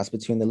contrast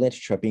between the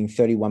literature being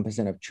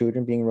 31% of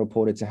children being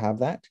reported to have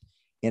that.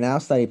 In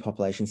our study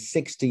population,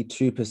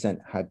 62%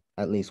 had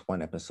at least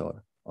one episode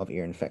of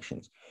ear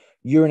infections.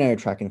 Urinary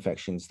tract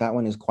infections, that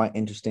one is quite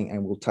interesting,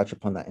 and we'll touch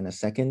upon that in a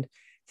second,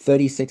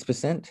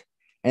 36%.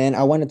 And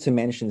I wanted to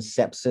mention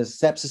sepsis.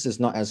 Sepsis is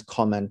not as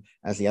common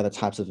as the other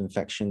types of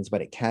infections,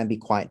 but it can be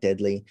quite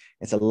deadly.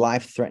 It's a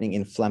life-threatening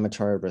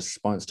inflammatory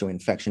response to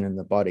infection in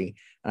the body.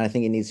 And I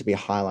think it needs to be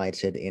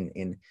highlighted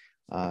in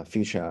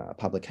future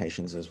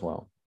publications as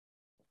well.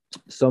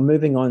 So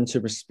moving on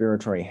to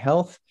respiratory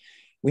health,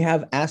 we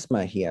have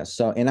asthma here.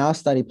 So in our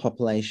study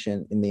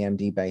population, in the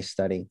MDBase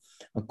study,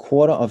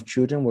 1/4 of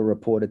children were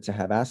reported to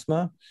have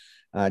asthma.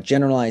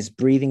 Generalized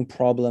breathing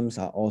problems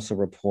are also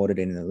reported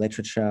in the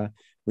literature.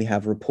 We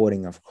have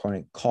reporting of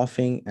chronic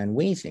coughing and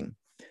wheezing.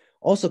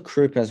 Also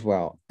croup as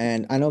well.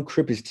 And I know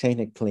croup is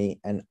technically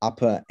an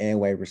upper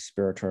airway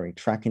respiratory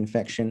tract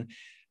infection,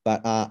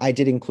 but I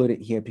did include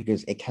it here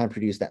because it can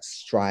produce that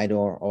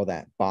stridor or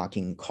that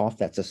barking cough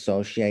that's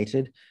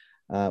associated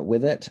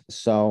with it.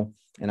 So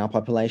in our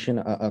population,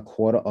 a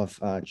quarter of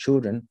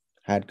children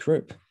had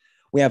croup.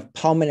 We have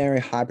pulmonary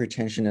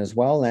hypertension as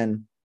well.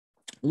 And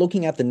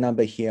looking at the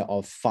number here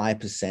of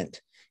 5%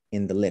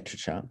 in the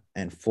literature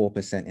and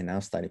 4% in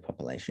our study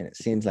population, it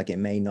seems like it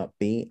may not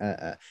be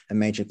a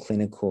major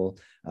clinical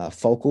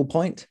focal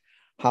point.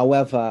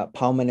 However,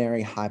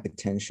 pulmonary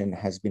hypertension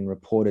has been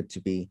reported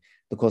to be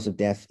the cause of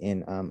death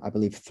in, I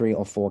believe, 3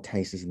 or 4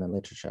 cases in the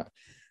literature.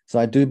 So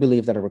I do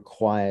believe that it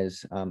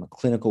requires a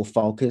clinical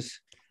focus.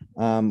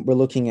 We're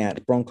looking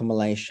at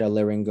bronchomalacia,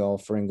 laryngeal,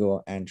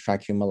 pharyngeal, and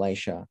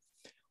tracheomalacia,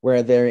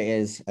 where there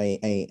is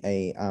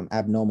a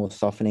abnormal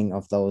softening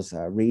of those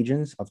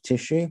regions of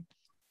tissue,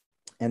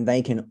 and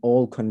they can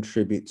all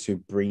contribute to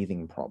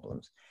breathing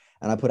problems.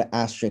 And I put an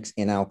asterisk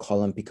in our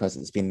column because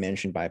it's been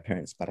mentioned by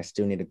parents, but I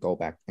still need to go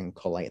back and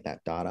collate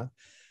that data.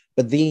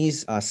 But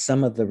these are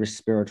some of the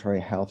respiratory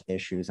health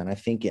issues, and I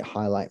think it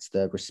highlights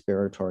the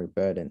respiratory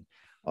burden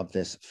of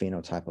this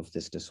phenotype of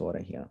this disorder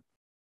here.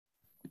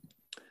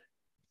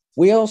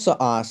 We also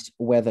asked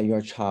whether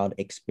your child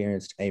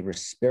experienced a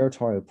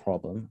respiratory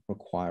problem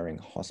requiring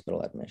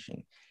hospital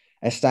admission.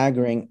 A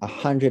staggering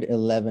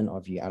 111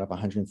 of you out of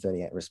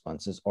 138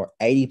 responses, or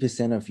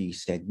 80% of you,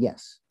 said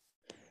yes.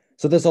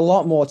 So there's a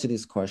lot more to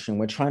this question.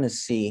 We're trying to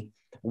see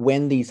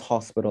when these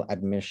hospital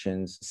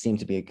admissions seem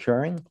to be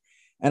occurring.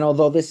 And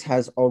although this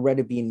has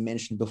already been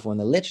mentioned before in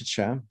the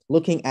literature,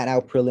 looking at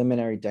our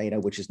preliminary data,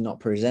 which is not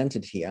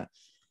presented here,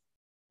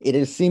 it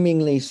is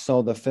seemingly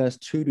so the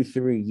first 2 to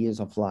 3 years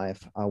of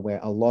life are where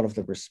a lot of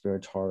the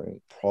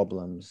respiratory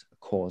problems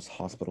cause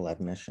hospital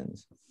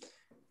admissions.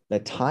 The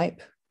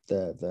type,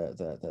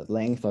 the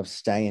length of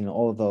stay, and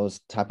all of those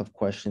type of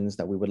questions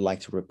that we would like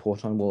to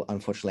report on will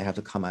unfortunately have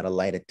to come at a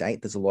later date.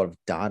 There's a lot of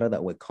data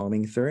that we're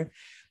combing through,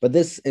 but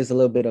this is a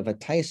little bit of a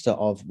taster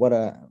of what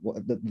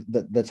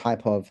the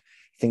type of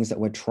things that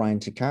we're trying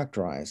to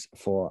characterize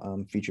for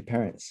future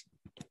parents.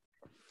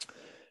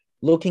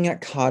 Looking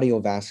at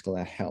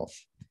cardiovascular health,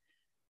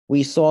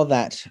 we saw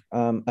that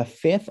a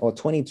fifth, or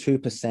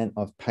 22%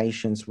 of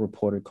patients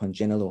reported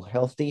congenital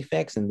health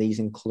defects, and these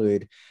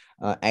include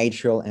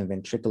atrial and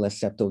ventricular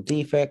septal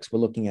defects. We're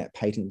looking at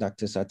patent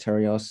ductus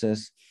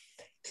arteriosus,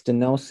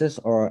 stenosis,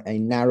 or a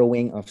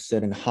narrowing of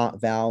certain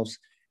heart valves,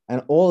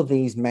 and all of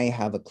these may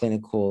have a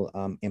clinical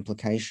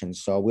implication.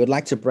 So we'd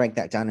like to break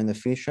that down in the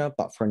future,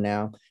 but for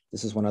now,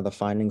 this is one of the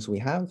findings we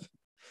have.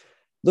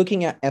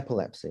 Looking at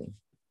epilepsy,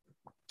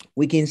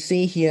 we can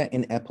see here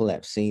in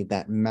epilepsy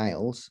that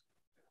males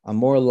are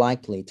more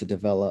likely to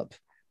develop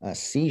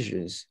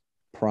seizures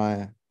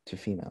prior to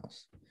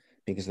females,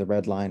 because the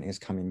red line is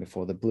coming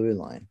before the blue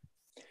line.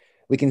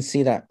 We can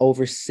see that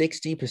over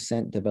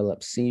 60%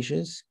 develop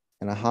seizures,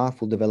 and a half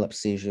will develop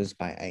seizures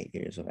by 8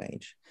 years of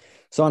age.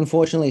 So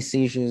unfortunately,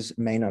 seizures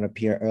may not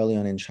appear early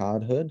on in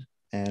childhood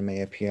and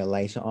may appear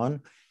later on.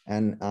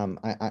 And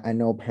I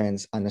know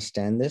parents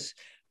understand this,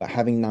 but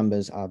having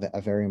numbers are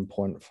very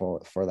important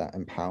for that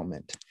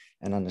empowerment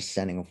and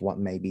understanding of what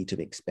may be to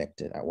be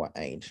expected at what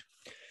age.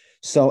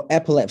 So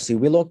epilepsy,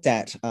 we looked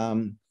at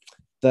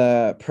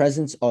the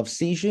presence of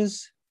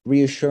seizures,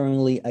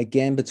 reassuringly,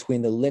 again,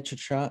 between the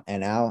literature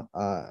and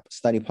our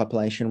study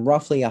population.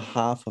 Roughly a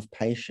half of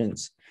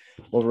patients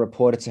were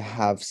reported to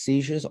have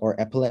seizures or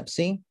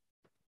epilepsy.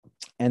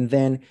 And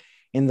then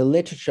in the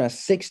literature,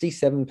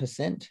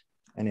 67%,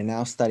 and in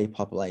our study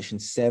population,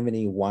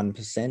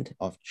 71%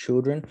 of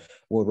children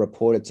were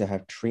reported to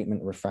have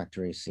treatment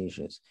refractory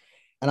seizures.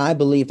 And I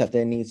believe that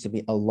there needs to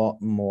be a lot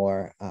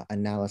more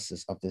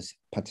analysis of this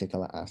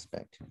particular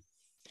aspect.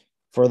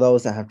 For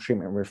those that have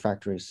treatment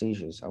refractory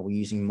seizures, are we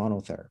using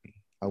monotherapy?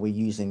 Are we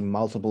using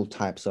multiple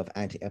types of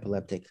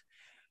anti-epileptic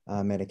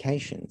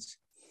medications?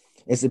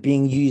 Is it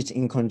being used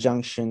in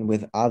conjunction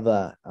with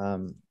other,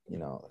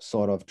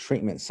 sort of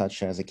treatments,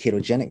 such as a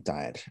ketogenic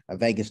diet, a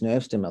vagus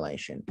nerve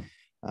stimulation,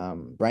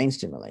 brain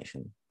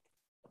stimulation?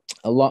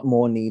 A lot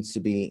more needs to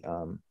be,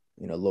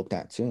 looked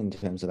at too in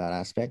terms of that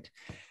aspect.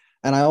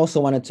 And I also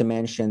wanted to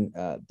mention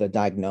the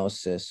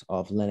diagnosis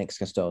of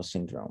Lennox-Gastaut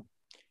syndrome.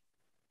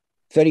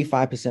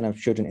 35% of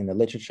children in the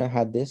literature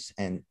had this,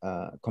 and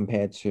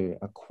compared to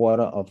a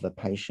quarter of the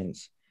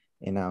patients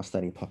in our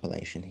study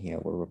population here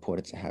were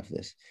reported to have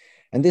this.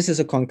 And this is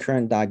a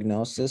concurrent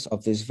diagnosis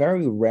of this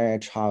very rare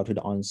childhood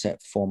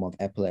onset form of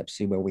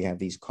epilepsy, where we have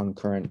these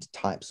concurrent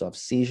types of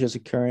seizures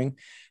occurring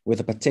with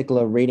a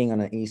particular reading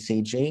on an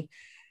ECG.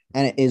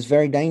 And it is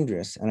very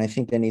dangerous. And I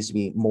think there needs to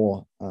be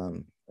more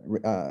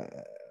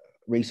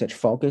research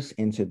focus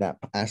into that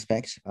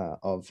aspect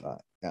of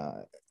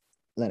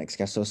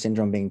Lennox-Gastaut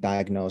syndrome being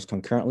diagnosed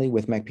concurrently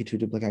with MECP2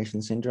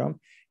 duplication syndrome.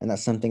 And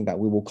that's something that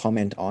we will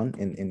comment on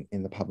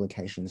in the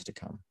publications to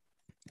come.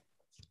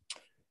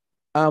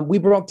 We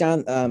broke down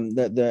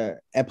the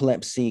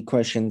epilepsy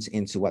questions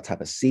into what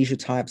type of seizure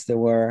types there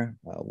were,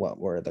 what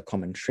were the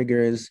common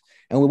triggers,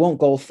 and we won't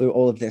go through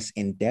all of this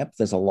in depth.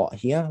 There's a lot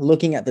here.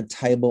 Looking at the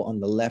table on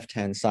the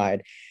left-hand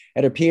side,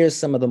 it appears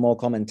some of the more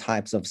common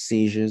types of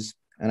seizures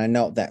And I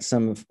note that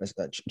some of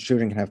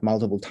children can have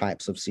multiple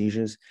types of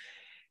seizures.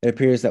 It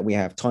appears that we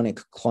have tonic,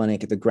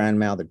 clonic, the grand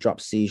mal, the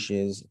drop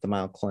seizures, the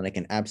myoclonic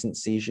and absent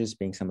seizures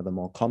being some of the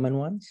more common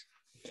ones.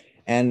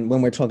 And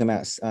when we're talking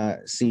about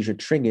seizure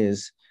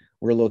triggers,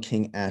 we're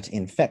looking at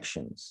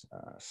infections,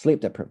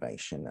 sleep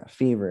deprivation,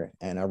 fever,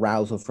 and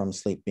arousal from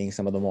sleep being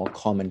some of the more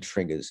common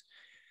triggers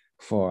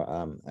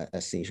for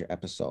a seizure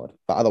episode.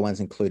 But other ones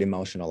include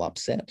emotional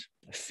upset,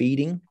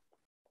 feeding,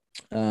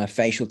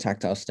 facial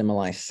tactile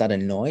stimuli,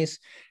 sudden noise,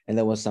 and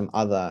there was some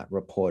other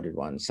reported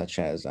ones such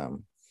as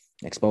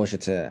exposure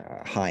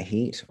to high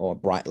heat or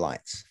bright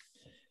lights.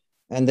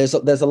 And there's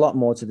a lot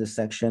more to this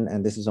section,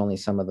 and this is only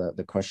some of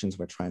the questions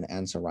we're trying to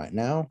answer right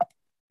now.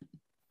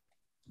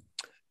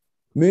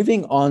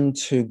 Moving on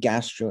to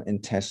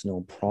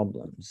gastrointestinal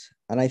problems.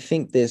 And I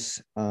think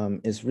this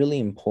is really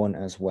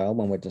important as well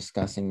when we're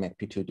discussing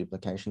MECP2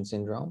 duplication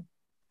syndrome.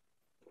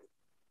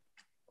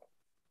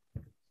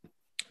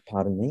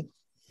 Pardon me.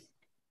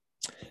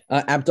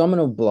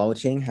 Abdominal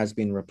bloating has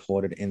been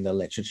reported in the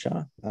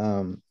literature.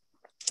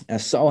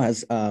 So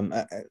has,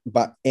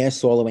 but air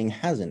swallowing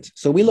hasn't.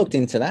 So we looked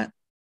into that,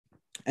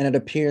 and it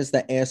appears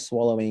that air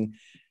swallowing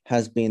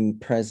has been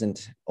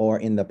present or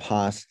in the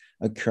past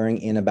occurring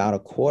in about a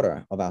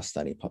quarter of our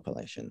study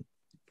population.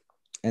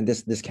 And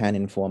this can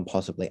inform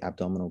possibly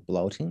abdominal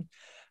bloating.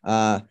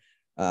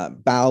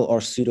 Bowel or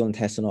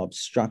pseudointestinal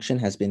obstruction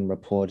has been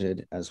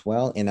reported as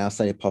well in our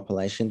study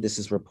population. This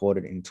is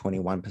reported in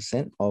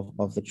 21%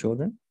 of the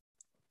children.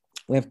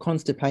 We have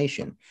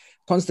constipation.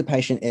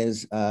 Constipation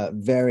is a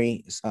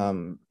very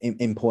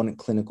important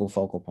clinical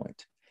focal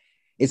point.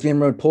 It's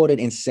been reported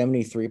in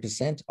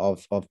 73%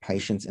 of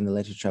patients in the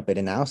literature, but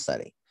in our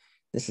study,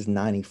 this is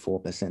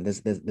 94%.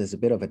 There's a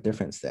bit of a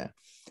difference there.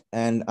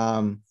 And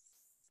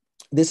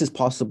this is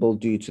possible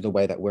due to the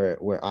way that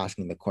we're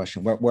asking the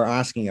question. We're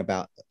asking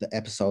about the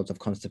episodes of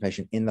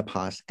constipation in the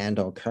past and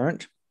or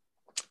current.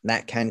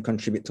 That can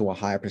contribute to a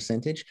higher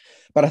percentage.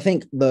 But I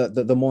think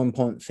the more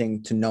important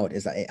thing to note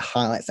is that it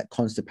highlights that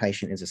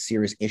constipation is a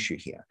serious issue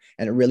here,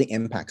 and it really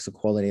impacts the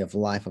quality of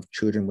life of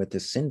children with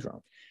this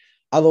syndrome.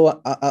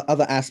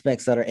 Other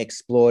aspects that are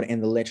explored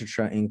in the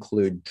literature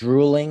include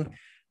drooling,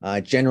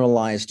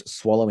 generalized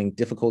swallowing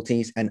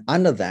difficulties, and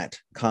under that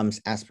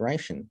comes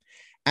aspiration.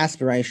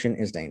 Aspiration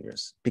is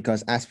dangerous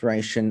because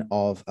aspiration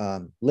of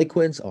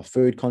liquids or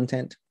food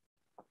content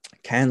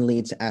can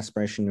lead to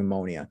aspiration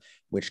pneumonia,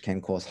 which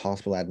can cause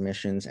hospital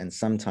admissions and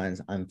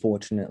sometimes,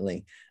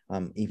 unfortunately,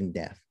 even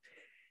death.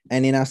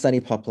 And in our study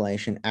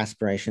population,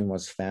 aspiration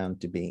was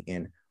found to be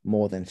in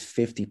more than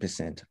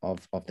 50%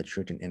 of the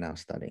children in our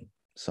study.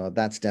 So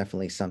that's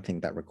definitely something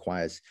that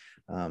requires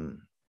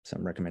some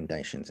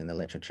recommendations in the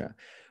literature.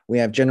 We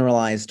have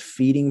generalized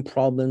feeding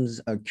problems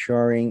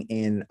occurring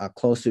in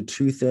close to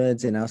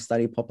 2/3 in our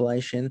study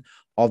population.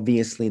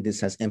 Obviously,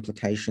 this has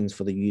implications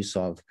for the use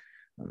of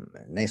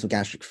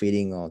nasogastric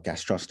feeding or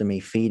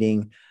gastrostomy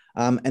feeding.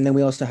 And then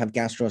we also have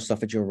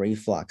gastroesophageal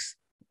reflux,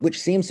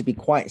 which seems to be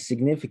quite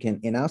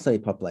significant in our study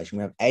population.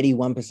 We have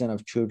 81%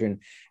 of children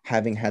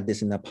having had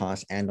this in the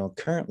past and or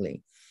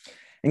currently.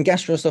 And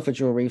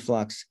gastroesophageal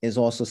reflux is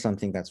also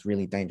something that's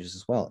really dangerous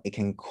as well. It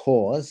can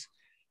cause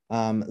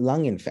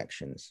lung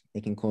infections.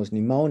 It can cause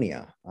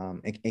pneumonia.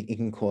 It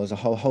can cause a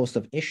whole host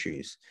of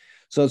issues.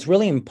 So it's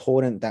really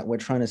important that we're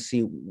trying to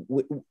see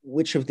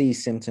which of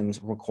these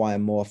symptoms require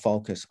more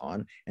focus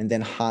on and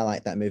then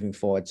highlight that moving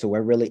forward. So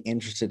we're really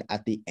interested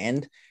at the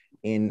end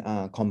in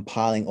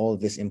compiling all of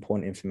this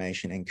important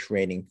information and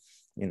creating,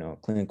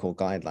 clinical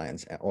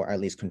guidelines, or at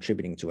least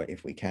contributing to it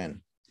if we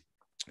can.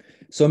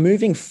 So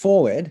moving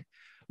forward,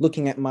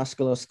 looking at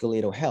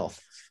musculoskeletal health,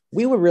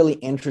 we were really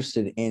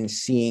interested in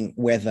seeing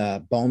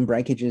whether bone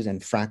breakages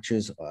and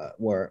fractures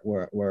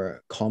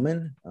were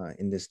common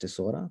in this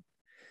disorder.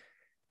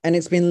 And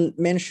it's been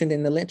mentioned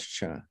in the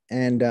literature.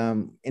 And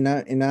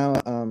in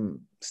our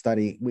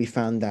study, we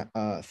found that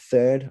a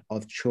third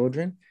of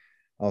children,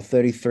 or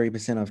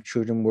 33% of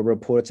children, were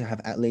reported to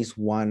have at least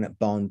one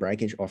bone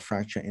breakage or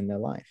fracture in their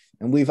life.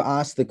 And we've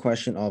asked the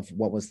question of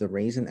what was the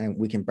reason, and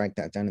we can break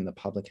that down in the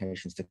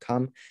publications to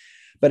come.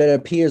 But it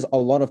appears a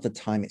lot of the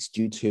time it's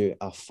due to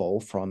a fall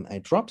from a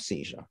drop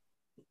seizure.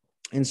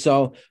 And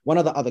so one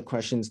of the other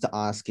questions to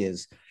ask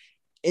is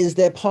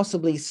there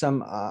possibly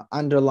some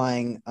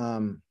underlying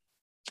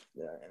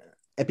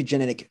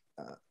epigenetic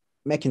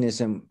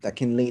mechanism that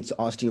can lead to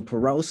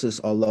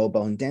osteoporosis or low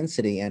bone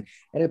density? And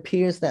it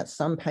appears that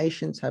some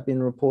patients have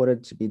been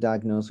reported to be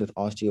diagnosed with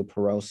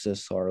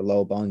osteoporosis or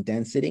low bone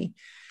density.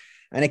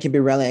 And it can be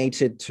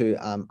related to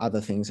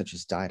other things such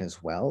as diet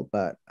as well.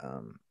 But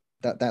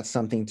that's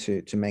something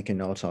to make a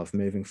note of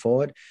moving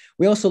forward.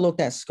 We also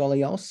looked at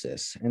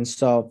scoliosis. And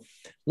so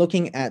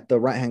looking at the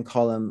right-hand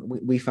column,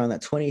 we found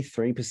that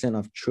 23%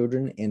 of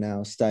children in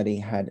our study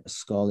had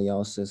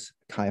scoliosis,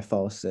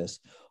 kyphosis,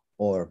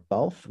 or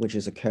both, which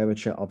is a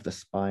curvature of the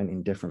spine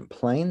in different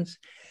planes.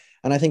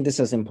 And I think this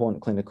has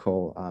important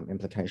clinical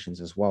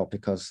implications as well,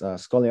 because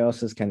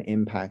scoliosis can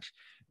impact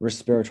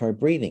respiratory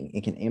breathing.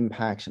 It can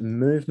impact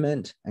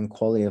movement and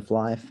quality of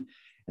life.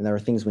 And there are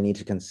things we need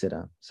to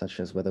consider, such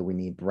as whether we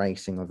need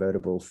bracing or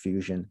vertebral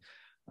fusion.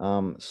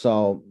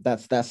 So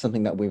that's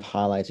something that we've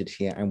highlighted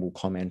here and we'll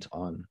comment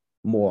on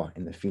more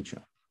in the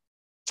future.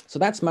 So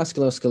that's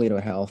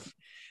musculoskeletal health.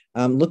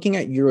 Looking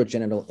at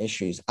urogenital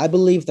issues, I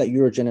believe that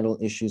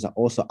urogenital issues are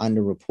also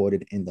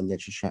underreported in the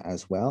literature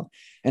as well,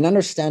 and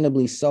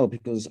understandably so,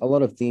 because a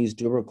lot of these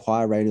do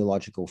require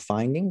radiological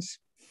findings,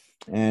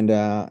 and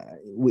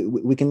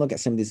we can look at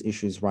some of these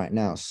issues right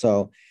now.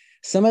 So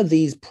some of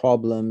these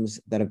problems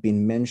that have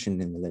been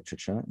mentioned in the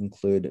literature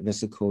include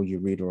vesical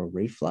ureteral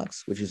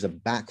reflux, which is a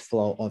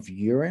backflow of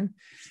urine.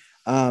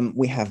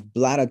 We have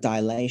bladder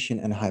dilation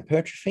and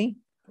hypertrophy.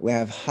 We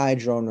have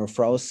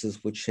hydronephrosis,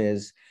 which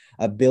is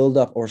a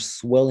buildup or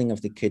swelling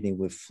of the kidney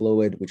with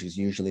fluid, which is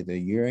usually the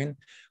urine.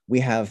 We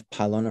have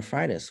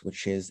pyelonephritis,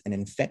 which is an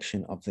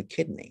infection of the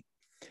kidney.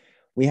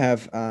 We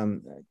have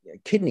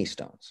kidney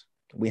stones.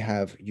 We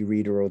have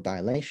ureteral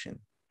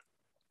dilation.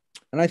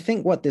 And I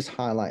think what this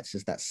highlights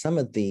is that some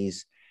of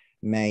these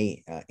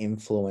may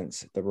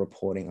influence the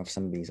reporting of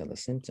some of these other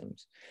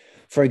symptoms.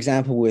 For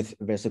example, with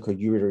vesical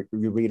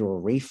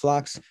ureteral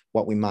reflux,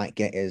 what we might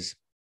get is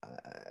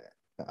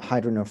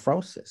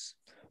hydronephrosis.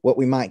 What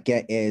we might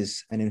get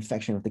is an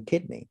infection of the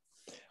kidney.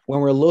 When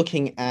we're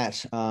looking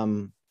at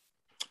the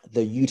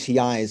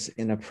UTIs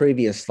in a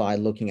previous slide,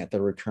 looking at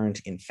the recurrent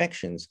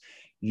infections,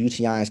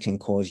 UTIs can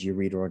cause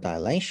ureteral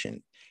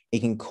dilation. It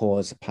can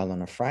cause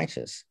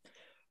pyelonephritis.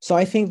 So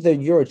I think the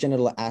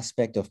urogenital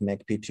aspect of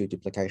MECP2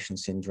 duplication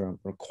syndrome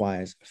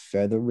requires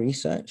further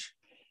research.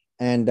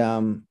 And,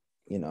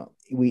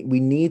 we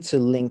need to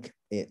link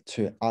it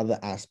to other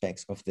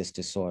aspects of this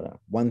disorder.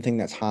 One thing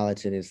that's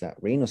highlighted is that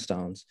renal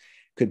stones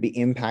could be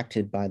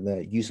impacted by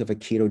the use of a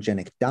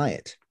ketogenic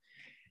diet.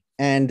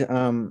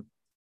 And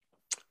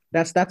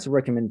that's a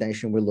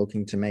recommendation we're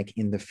looking to make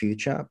in the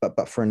future,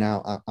 but for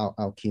now,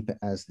 I'll keep it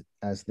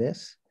as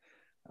this.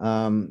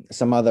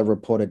 Some other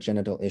reported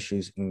genital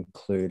issues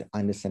include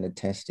undescended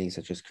testes,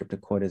 such as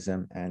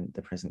cryptorchidism, and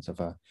the presence of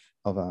a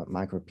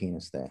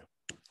micropenis there.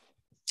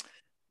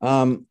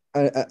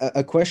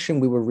 A question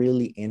we were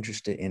really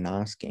interested in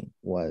asking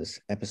was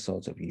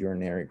episodes of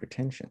urinary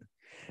retention.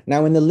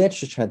 Now, in the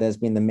literature, there's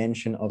been the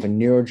mention of a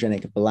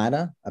neurogenic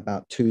bladder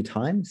about 2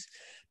 times,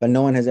 but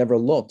no one has ever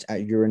looked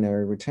at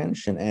urinary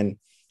retention. And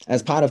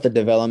as part of the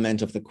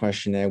development of the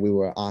questionnaire, we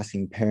were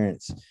asking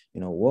parents,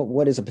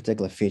 what is a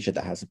particular feature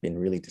that hasn't been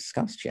really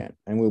discussed yet?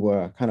 And we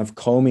were kind of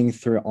combing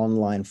through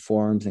online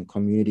forums and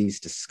communities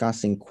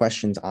discussing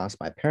questions asked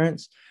by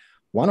parents.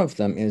 One of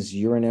them is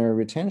urinary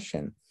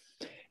retention.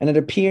 And it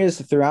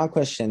appears through our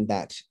question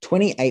that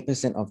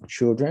 28% of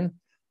children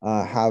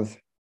have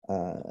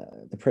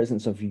the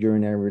presence of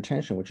urinary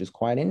retention, which is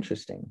quite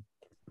interesting.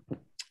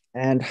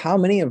 And how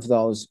many of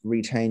those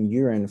retain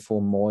urine for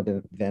more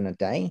than a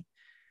day?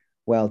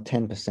 Well,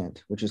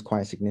 10%, which is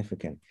quite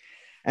significant.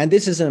 And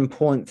this is an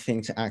important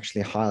thing to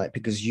actually highlight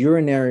because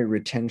urinary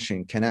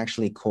retention can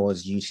actually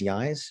cause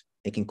UTIs.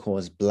 It can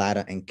cause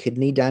bladder and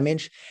kidney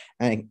damage,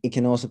 and it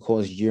can also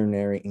cause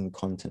urinary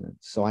incontinence.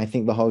 So I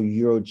think the whole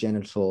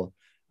urogenital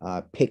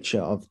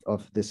picture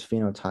of this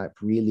phenotype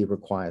really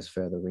requires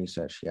further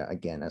research here,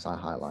 again, as I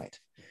highlight.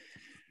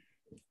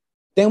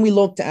 Then we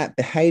looked at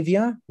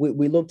behavior.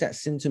 We looked at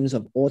symptoms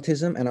of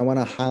autism, and I want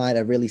to highlight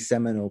a really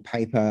seminal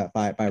paper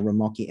by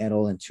Ramoki et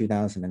al. In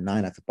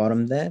 2009 at the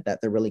bottom there that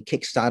really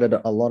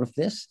kickstarted a lot of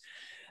this.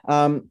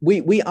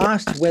 We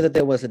asked whether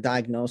there was a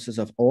diagnosis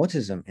of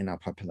autism in our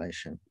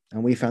population,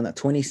 and we found that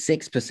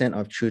 26%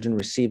 of children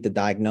received the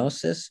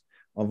diagnosis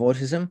of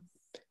autism.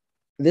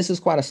 This is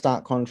quite a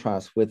stark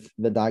contrast with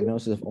the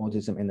diagnosis of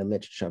autism in the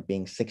literature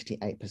being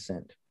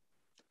 68%.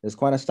 There's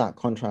quite a stark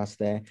contrast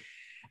there.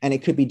 And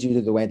it could be due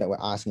to the way that we're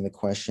asking the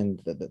question,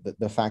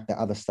 the fact that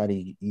other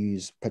studies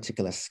use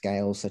particular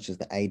scales, such as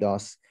the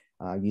ADOS,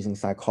 using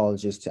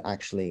psychologists to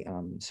actually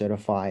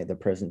certify the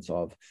presence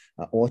of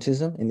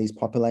autism in these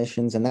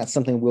populations. And that's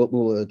something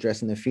we'll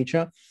address in the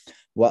future.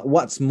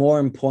 What's more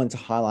important to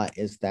highlight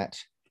is that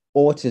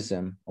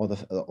autism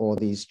or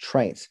these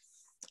traits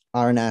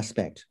are an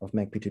aspect of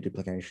MECP2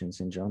 duplication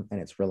syndrome, and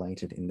it's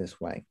related in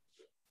this way.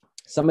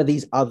 Some of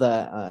these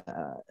other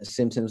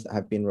symptoms that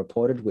have been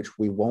reported, which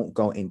we won't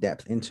go in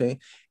depth into,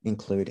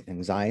 include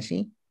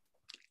anxiety,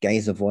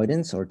 gaze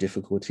avoidance or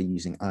difficulty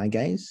using eye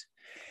gaze,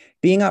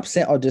 being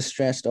upset or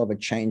distressed over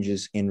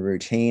changes in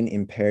routine,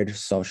 impaired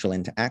social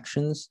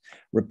interactions,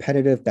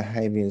 repetitive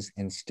behaviors,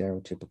 and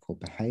stereotypical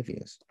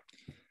behaviors.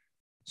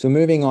 So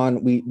moving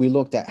on, we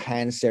looked at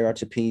hand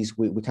stereotypies.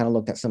 We kind of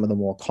looked at some of the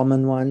more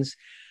common ones.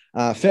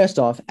 First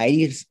off,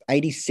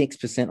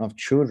 86% of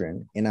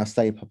children in our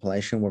study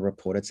population were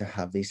reported to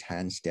have these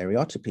hand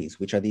stereotypies,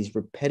 which are these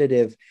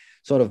repetitive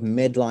sort of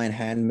midline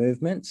hand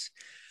movements.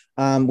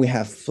 We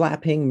have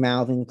flapping,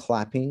 mouthing,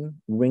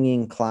 clapping,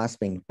 ringing,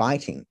 clasping,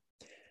 biting,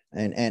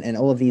 and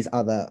all of these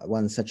other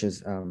ones, such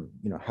as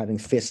having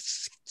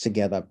fists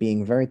together,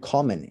 being very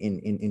common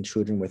in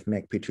children with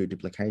MECP2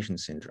 duplication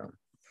syndrome.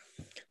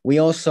 We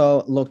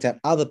also looked at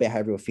other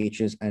behavioral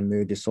features and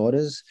mood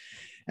disorders,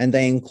 and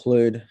they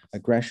include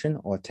aggression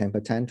or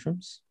temper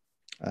tantrums,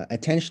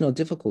 attentional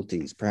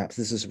difficulties. Perhaps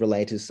this is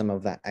related to some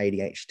of that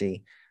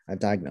ADHD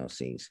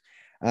diagnoses.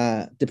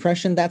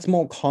 Depression, that's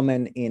more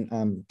common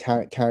in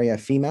carrier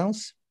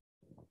females.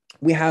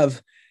 We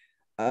have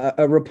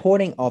a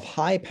reporting of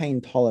high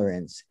pain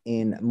tolerance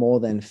in more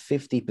than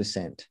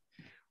 50%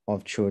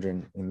 of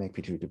children in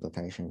MECP2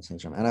 duplication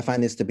syndrome. And I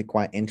find this to be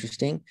quite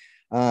interesting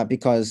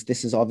because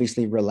this is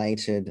obviously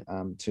related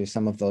to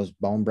some of those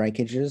bone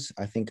breakages.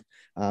 I think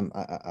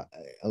a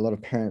lot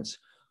of parents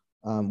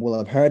will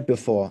have heard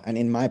before. And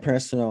in my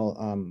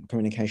personal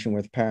communication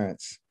with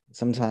parents,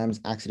 sometimes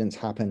accidents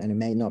happen and it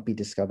may not be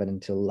discovered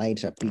until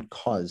later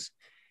because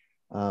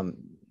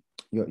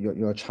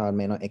your child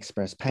may not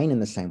express pain in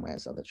the same way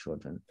as other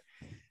children.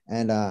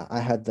 And I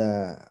had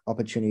the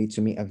opportunity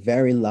to meet a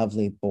very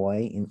lovely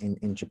boy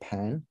in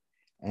Japan.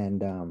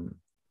 And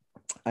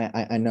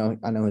I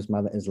know his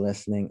mother is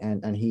listening,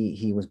 and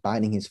he was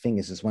biting his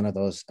fingers. It's one of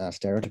those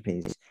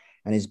stereotypies.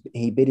 And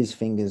he bit his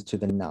fingers to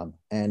the nub.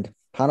 And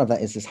part of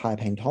that is this high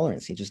pain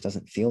tolerance. He just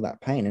doesn't feel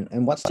that pain.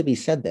 And what's to be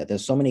said there?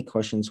 There's so many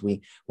questions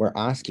we're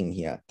asking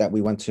here that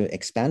we want to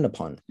expand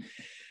upon.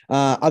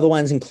 Other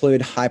ones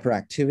include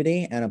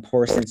hyperactivity and a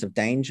poor sense of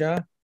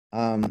danger.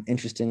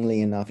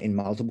 Interestingly enough, in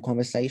multiple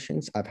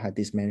conversations, I've had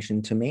this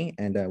mentioned to me,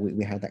 and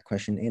we had that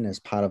question in as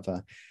part of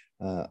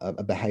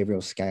a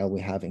behavioral scale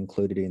we have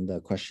included in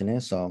the questionnaire.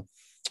 So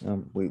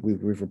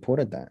we've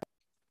reported that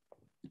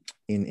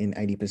in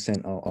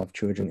 80% of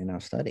children in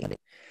our study.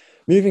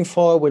 Moving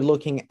forward, we're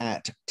looking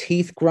at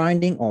teeth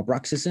grinding or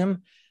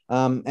bruxism.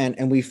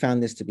 And we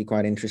found this to be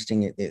quite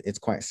interesting. It's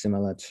quite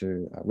similar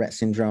to Rett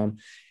syndrome.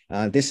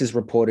 This is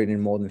reported in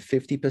more than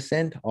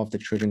 50% of the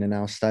children in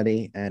our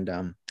study.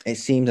 And it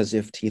seems as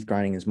if teeth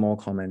grinding is more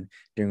common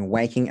during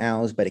waking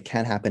hours, but it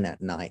can happen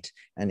at night.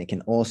 And it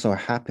can also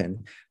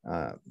happen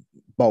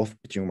both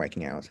during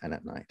waking hours and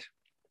at night.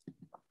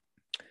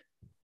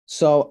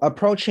 So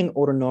approaching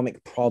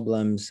autonomic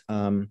problems,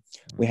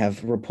 we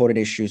have reported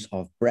issues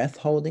of breath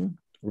holding,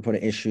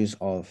 reported issues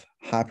of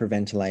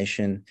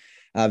hyperventilation.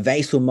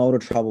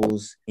 Vasomotor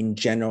troubles in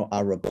general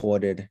are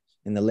reported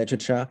in the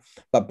literature,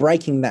 but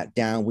breaking that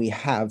down, we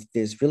have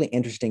this really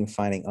interesting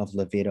finding of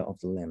livedo of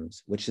the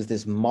limbs, which is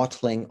this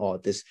mottling or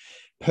this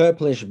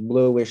purplish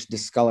bluish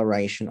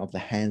discoloration of the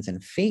hands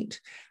and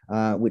feet,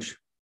 which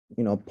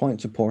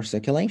point to poor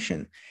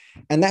circulation.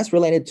 And that's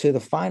related to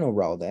the final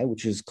role there,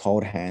 which is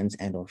cold hands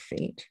and or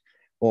feet,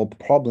 or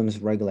problems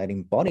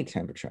regulating body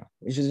temperature,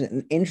 which is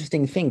an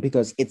interesting thing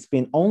because it's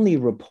been only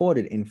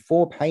reported in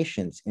 4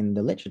 patients in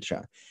the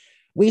literature.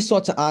 We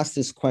sought to ask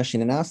this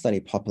question in our study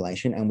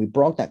population, and we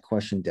broke that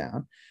question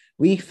down.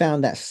 We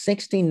found that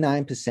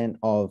 69%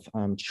 of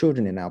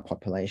children in our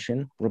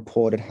population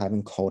reported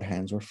having cold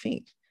hands or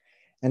feet.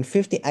 And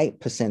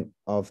 58%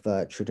 of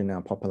the children in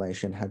our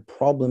population had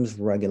problems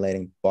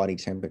regulating body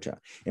temperature,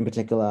 in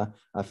particular,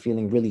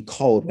 feeling really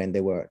cold when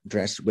they were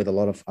dressed with a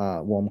lot of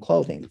warm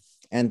clothing.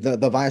 And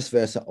the vice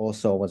versa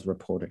also was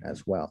reported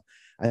as well.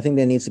 I think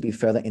there needs to be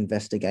further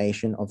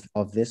investigation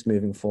of this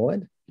moving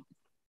forward.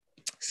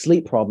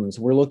 Sleep problems.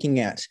 We're looking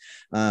at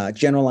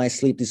generalized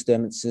sleep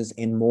disturbances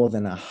in more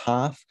than a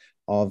half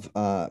of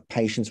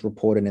patients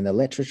reported in the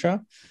literature.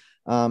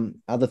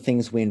 Other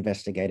things we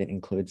investigated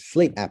include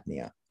sleep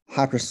apnea,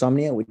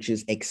 hypersomnia, which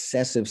is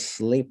excessive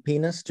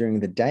sleepiness during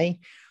the day.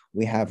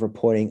 We have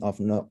reporting of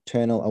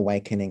nocturnal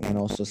awakening and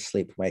also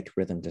sleep-wake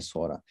rhythm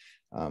disorder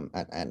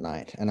at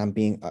night. And I'm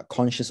being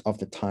conscious of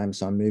the time,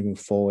 so I'm moving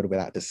forward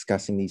without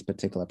discussing these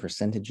particular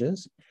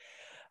percentages.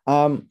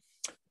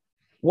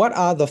 What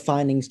are the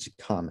findings to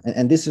come?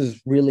 And this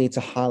is really to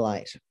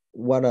highlight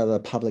what are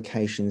the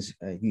publications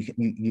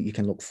you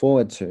can look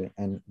forward to,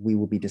 and we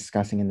will be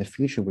discussing in the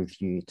future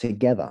with you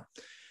together.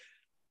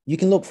 You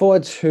can look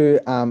forward to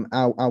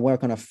our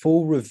work on a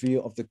full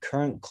review of the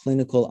current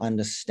clinical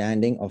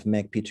understanding of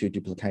MECP2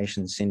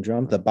 duplication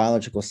syndrome, the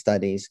biological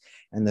studies,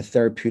 and the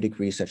therapeutic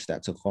research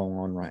that's going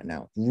on right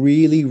now.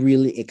 Really,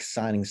 really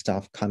exciting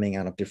stuff coming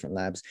out of different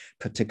labs,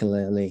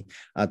 particularly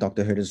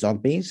Dr. Huda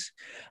Zogby's.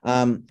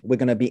 We're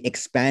going to be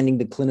expanding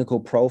the clinical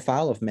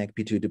profile of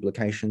MECP2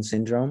 duplication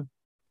syndrome.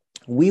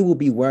 We will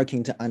be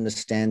working to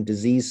understand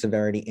disease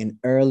severity in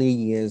early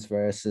years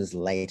versus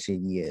later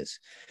years.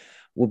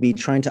 We'll be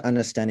trying to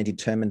understand and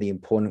determine the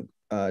important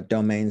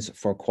domains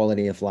for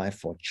quality of life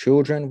for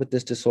children with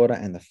this disorder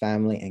and the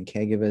family and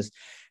caregivers,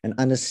 and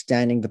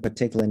understanding the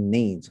particular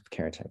needs of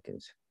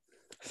caretakers.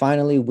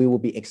 Finally, we will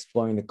be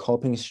exploring the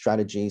coping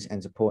strategies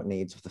and support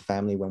needs of the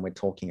family when we're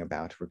talking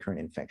about recurrent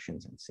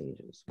infections and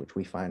seizures, which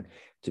we find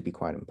to be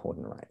quite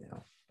important right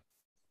now.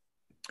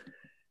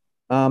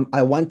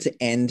 I want to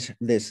end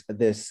this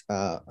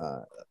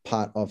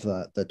part of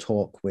the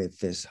talk with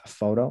this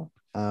photo.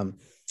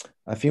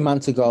 A few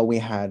months ago, we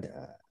had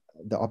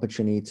the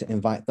opportunity to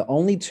invite the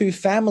only 2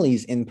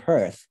 families in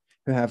Perth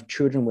who have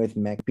children with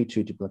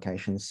MECP2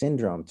 duplication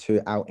syndrome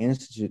to our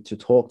institute to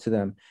talk to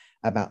them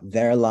about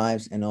their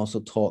lives and also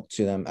talk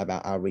to them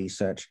about our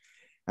research.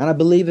 And I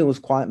believe it was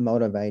quite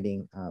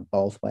motivating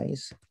both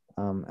ways.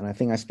 And I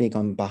think I speak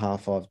on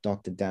behalf of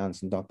Dr.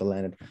 Downs and Dr.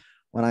 Leonard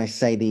when I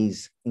say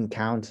these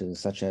encounters,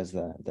 such as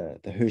the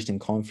Houston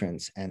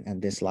conference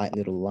and this light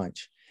little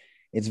lunch,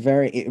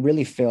 it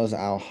really fills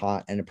our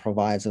heart, and it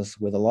provides us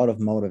with a lot of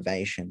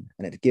motivation,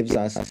 and it gives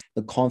us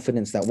the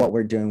confidence that what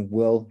we're doing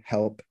will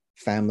help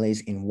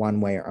families in one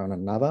way or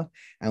another.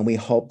 And we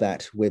hope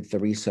that with the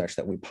research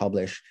that we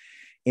publish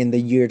in the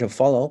year to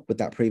follow, with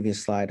that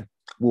previous slide,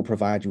 we'll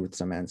provide you with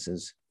some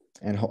answers,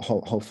 and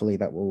hopefully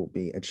that will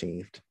be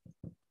achieved.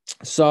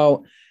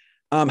 So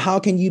how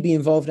can you be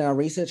involved in our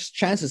research?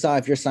 Chances are,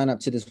 if you're signed up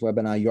to this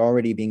webinar, you're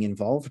already being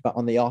involved, but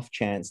on the off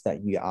chance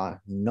that you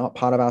are not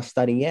part of our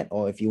study yet,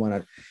 or if you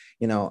want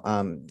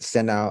to,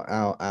 send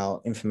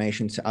our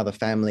information to other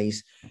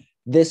families,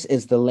 this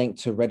is the link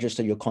to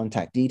register your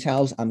contact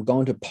details. I'm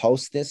going to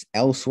post this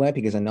elsewhere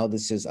because I know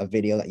this is a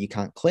video that you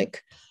can't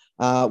click.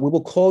 We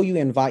will call you,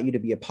 invite you to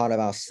be a part of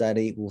our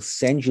study. We'll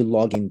send you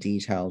login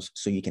details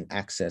so you can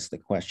access the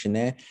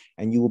questionnaire,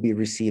 and you will be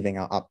receiving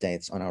our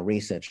updates on our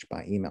research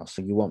by email,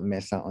 so you won't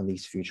miss out on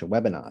these future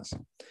webinars.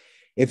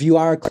 If you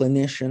are a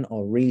clinician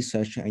or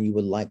researcher and you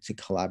would like to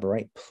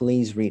collaborate,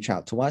 please reach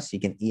out to us. You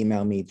can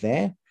email me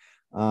there.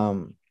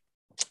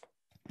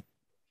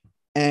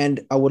 And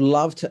I would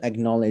love to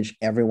acknowledge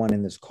everyone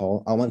in this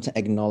call. I want to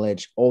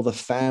acknowledge all the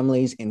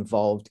families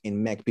involved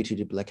in MECP2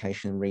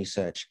 duplication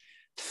research,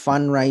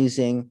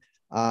 fundraising,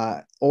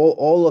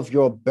 all of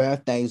your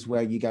birthdays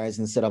where you guys,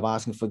 instead of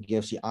asking for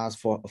gifts, you ask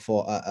for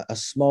a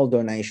small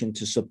donation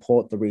to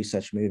support the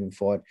research moving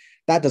forward.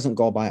 That doesn't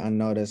go by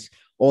unnoticed.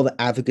 All the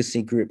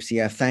advocacy groups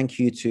here. Thank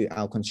you to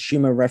our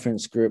consumer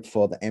reference group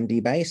for the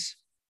MDBase.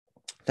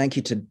 Thank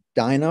you to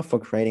Dinah for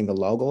creating the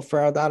logo for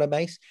our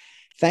database.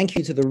 Thank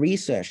you to the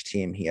research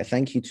team here.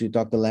 Thank you to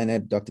Dr.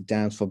 Leonard, Dr.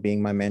 Downs for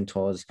being my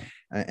mentors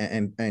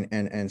and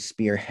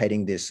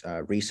spearheading this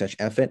research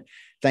effort.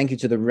 Thank you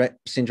to the Rett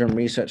Syndrome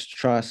Research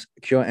Trust,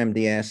 Cure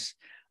MDS,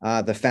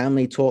 the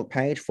Family Talk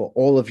page for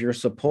all of your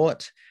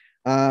support.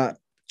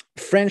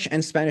 French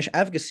and Spanish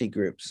advocacy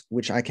groups,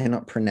 which I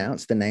cannot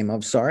pronounce the name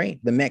of, sorry.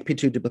 The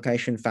MECP2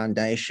 Duplication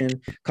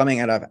Foundation coming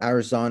out of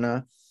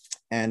Arizona.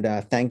 And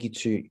thank you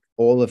to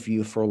all of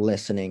you for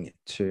listening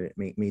to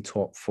me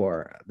talk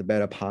for the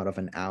better part of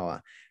an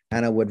hour.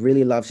 And I would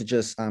really love to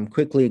just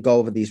quickly go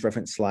over these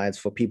reference slides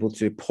for people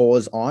to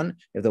pause on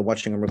if they're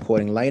watching a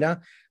recording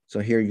later. So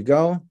here you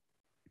go.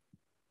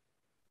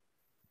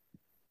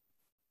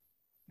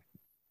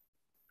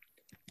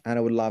 And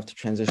I would love to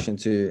transition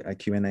to a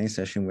Q&A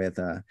session with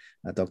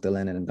Dr.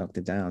 Leonard and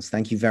Dr. Downs.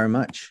 Thank you very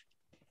much.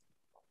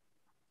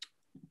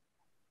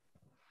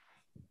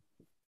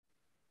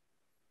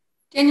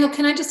 Daniel,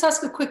 can I just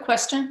ask a quick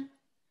question?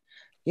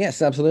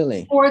 Yes,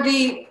 absolutely.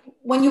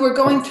 When you were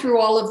going through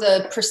all of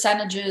the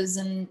percentages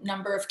and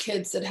number of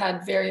kids that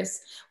had various,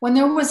 when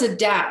there was a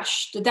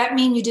dash, did that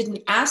mean you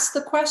didn't ask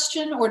the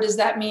question, or does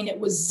that mean it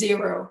was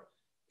zero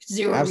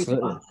Absolutely.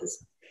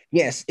 responses?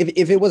 Yes,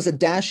 if it was a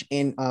dash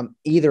in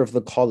either of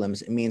the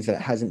columns, it means that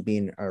it hasn't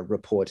been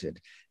reported.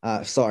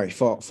 Sorry,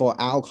 for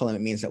our column,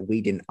 it means that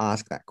we didn't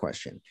ask that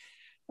question.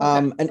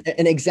 Okay.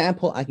 An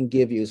example I can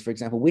give you is, for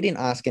example, we didn't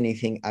ask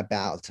anything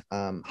about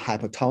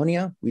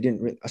hypotonia. We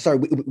didn't,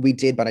 we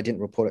did, but I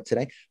didn't report it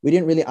today. We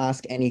didn't really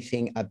ask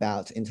anything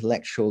about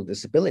intellectual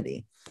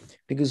disability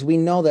because we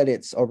know that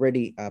it's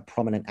already a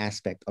prominent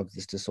aspect of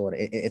this disorder.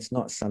 It's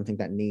not something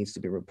that needs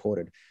to be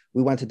reported.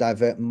 We want to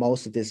divert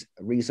most of this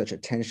research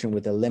attention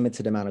with a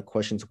limited amount of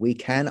questions we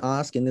can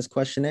ask in this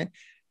questionnaire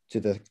to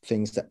the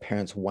things that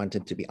parents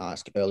wanted to be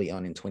asked early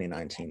on in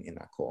 2019 in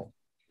that call.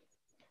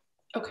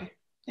 Okay,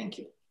 thank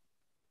you.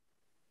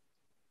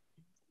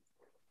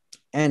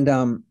 And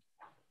I'm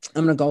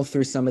going to go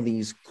through some of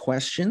these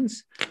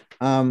questions.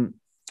 From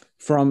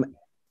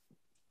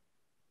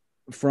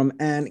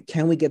Anne,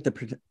 can we get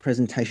the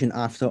presentation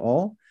after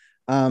all?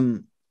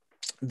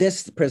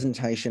 This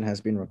presentation has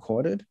been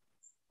recorded,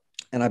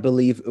 and I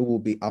believe it will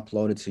be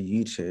uploaded to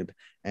YouTube.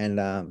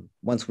 And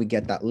once we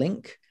get that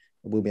link,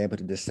 we'll be able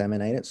to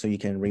disseminate it so you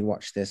can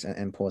rewatch this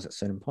and pause at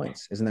certain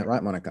points. Isn't that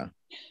right, Monica?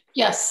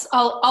 Yes,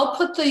 I'll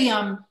put the,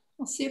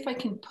 I'll see if I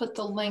can put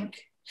the link.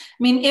 I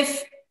mean,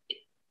 it's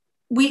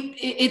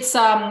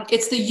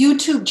the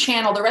YouTube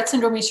channel, the Rett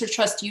Syndrome Research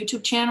Trust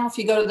YouTube channel. If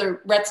you go to the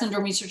Rett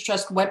Syndrome Research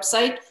Trust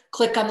website,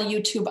 click on the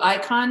YouTube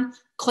icon,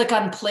 click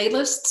on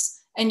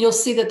playlists, and you'll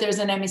see that there's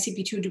an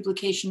MECP2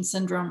 duplication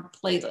syndrome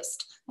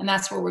playlist. And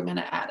that's where we're going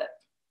to add it.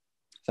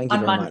 Thank you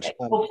very Monday.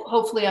 much.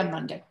 Hopefully on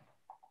Monday.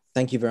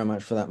 Thank you very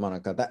much for that,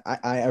 Monica.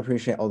 I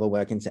appreciate all the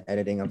work into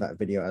editing of that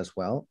video as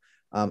well.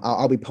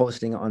 I'll be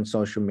posting it on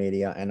social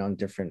media and on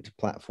different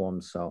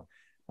platforms. So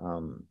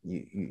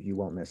you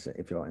won't miss it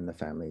if you're in the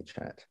family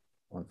chat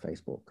on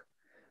Facebook.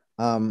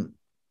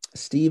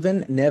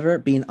 Stephen, never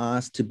been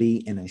asked to be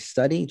in a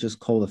study, just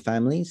call the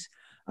families.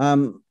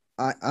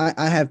 I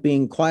have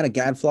been quite a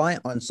gadfly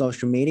on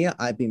social media.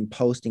 I've been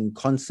posting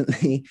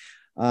constantly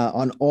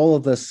on all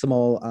of the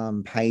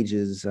small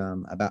pages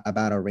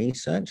about our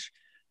research.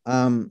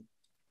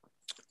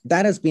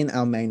 That has been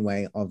our main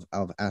way of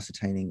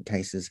ascertaining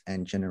cases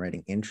and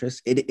generating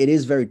interest. It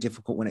is very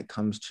difficult when it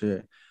comes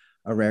to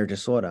a rare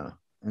disorder.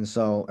 And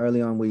so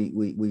early on,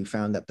 we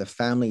found that the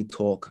Family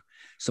Talk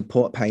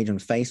support page on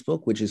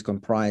Facebook, which is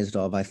comprised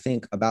of, I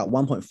think, about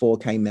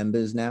 1.4K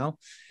members now,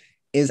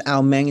 is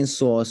our main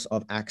source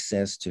of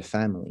access to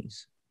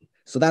families.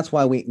 So that's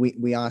why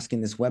we ask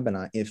in this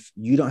webinar, if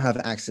you don't have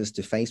access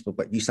to Facebook,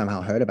 but you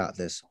somehow heard about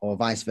this, or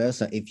vice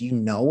versa, if you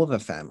know of a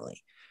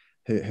family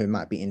who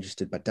might be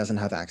interested but doesn't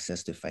have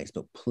access to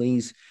Facebook,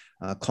 please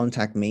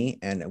contact me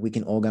and we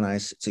can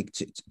organize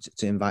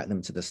to invite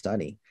them to the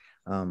study.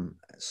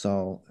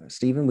 So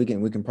Stephen, we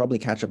can probably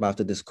catch up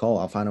after this call.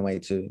 I'll find a way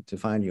to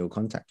find you or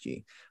contact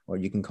you, or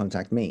you can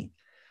contact me.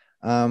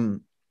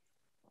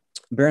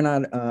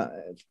 Bernard,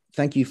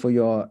 thank you for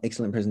your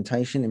excellent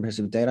presentation,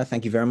 impressive data.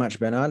 Thank you very much,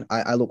 Bernard.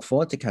 I look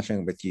forward to catching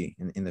up with you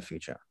in the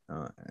future.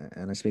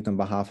 And I speak on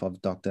behalf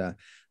of Dr.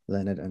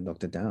 Leonard and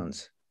Dr.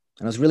 Downs.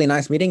 And it was really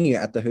nice meeting you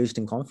at the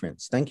Houston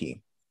conference. Thank you.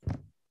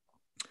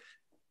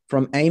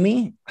 From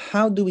Amy,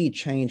 how do we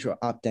change or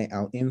update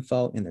our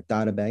info in the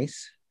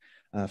database?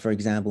 For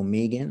example,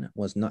 Megan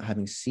was not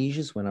having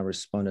seizures when I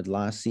responded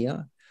last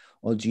year,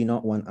 or do you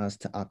not want us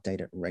to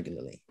update it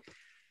regularly?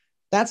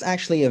 That's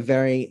actually a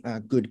very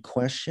good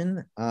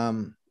question.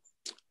 Our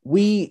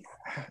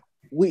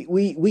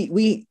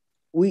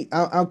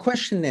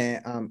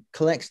questionnaire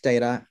collects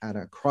data at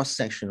a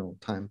cross-sectional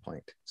time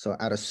point. So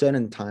at a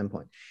certain time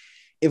point,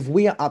 if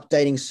we are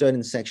updating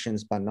certain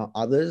sections but not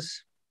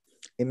others,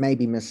 it may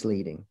be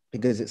misleading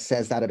because it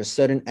says that at a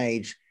certain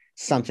age,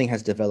 something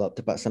has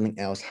developed, but something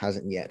else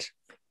hasn't yet.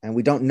 And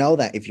we don't know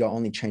that if you're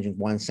only changing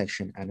one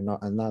section and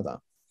not another.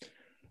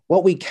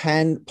 What we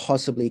can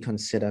possibly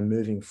consider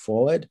moving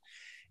forward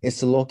is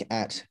to look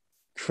at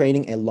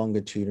creating a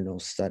longitudinal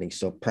study.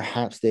 So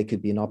perhaps there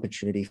could be an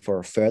opportunity for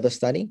a further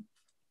study.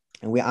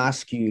 And we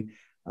ask you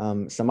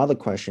some other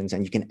questions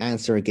and you can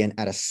answer again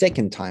at a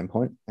second time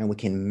point, and we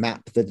can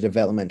map the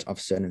development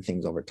of certain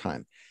things over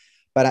time.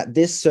 But at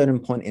this certain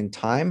point in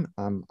time,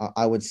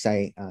 I would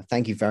say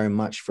thank you very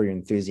much for your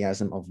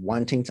enthusiasm of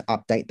wanting to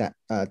update that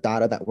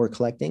data that we're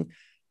collecting.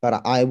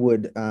 But I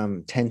would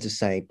tend to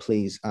say,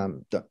 please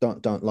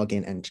don't log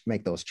in and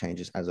make those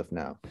changes as of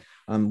now.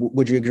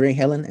 Would you agree,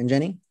 Helen and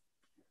Jenny?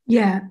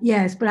 Yeah,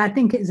 yes, but I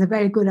think it's a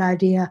very good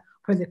idea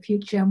for the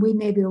future, and we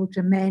may be able to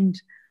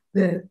amend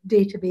the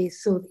database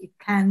so that it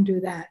can do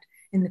that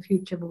in the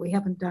future, but we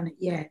haven't done it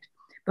yet.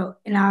 But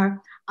in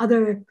our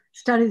other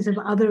studies of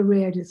other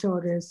rare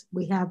disorders,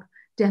 we have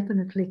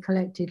definitely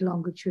collected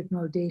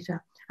longitudinal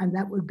data, and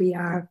that would be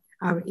our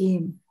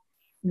aim,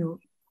 in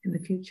the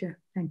future.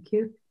 Thank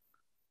you.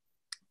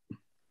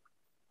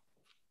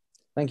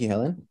 Thank you,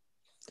 Helen.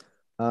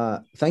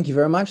 Thank you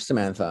very much,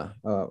 Samantha.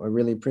 I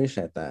really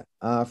appreciate that.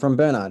 From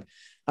Bernard,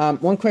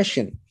 one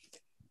question.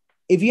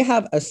 If you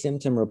have a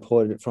symptom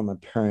reported from a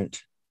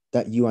parent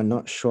that you are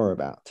not sure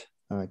about,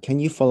 can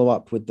you follow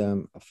up with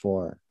them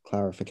for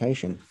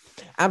clarification?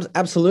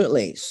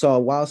 Absolutely. So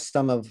while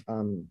some of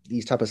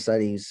these type of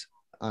studies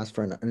ask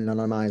for an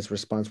anonymized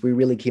response, we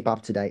really keep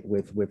up to date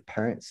with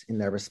parents in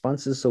their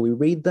responses. So we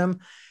read them,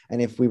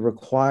 and if we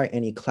require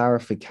any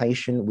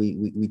clarification,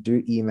 we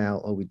do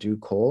email or we do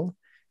call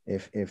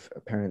if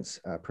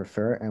parents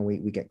prefer, and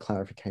we get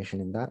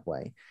clarification in that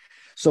way.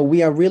 So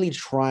we are really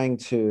trying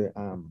to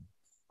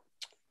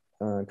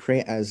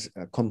create as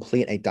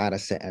complete a data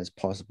set as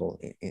possible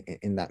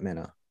in that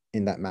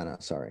manner.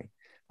 Sorry.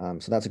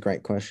 So that's a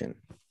great question.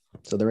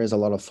 So there is a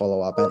lot of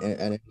follow-up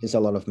and it is a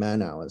lot of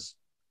man hours.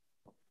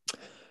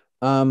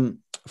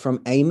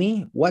 From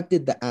Amy, what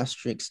did the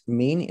asterisk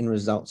mean in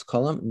results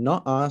column?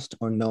 Not asked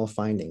or no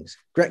findings?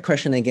 Great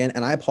question again,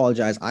 and I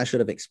apologize, I should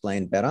have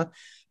explained better.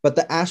 But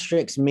the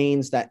asterisk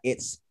means that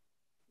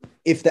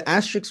if the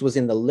asterisk was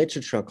in the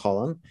literature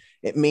column,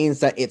 it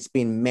means that it's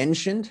been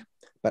mentioned,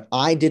 but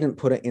I didn't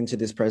put it into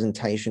this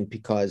presentation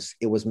because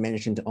it was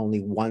mentioned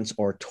only once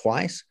or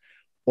twice,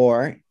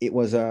 or it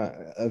was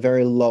a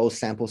very low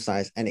sample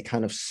size and it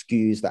kind of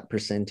skews that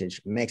percentage.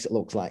 It makes it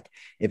look like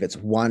if it's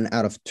 1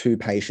 out of 2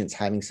 patients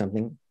having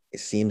something, it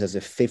seems as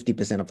if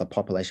 50% of the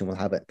population will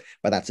have it,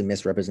 but that's a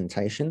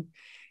misrepresentation.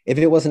 If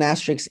it was an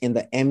asterisk in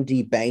the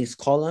MDBase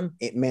column,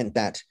 it meant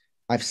that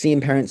I've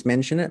seen parents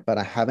mention it, but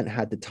I haven't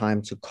had the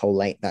time to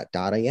collate that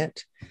data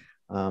yet.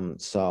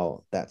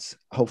 So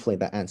hopefully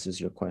that answers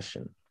your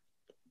question.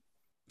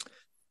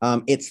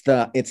 It's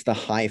the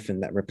hyphen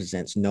that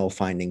represents no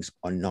findings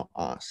or not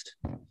asked.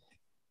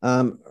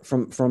 Thank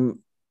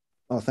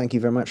you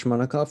very much,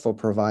 Monica, for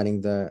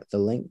providing the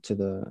link to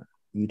the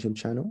YouTube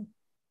channel.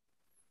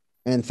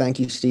 And thank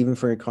you, Stephen,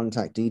 for your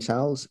contact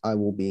details. I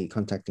will be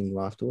contacting you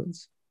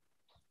afterwards.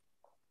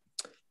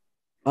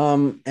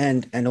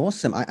 And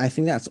awesome. I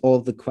think that's all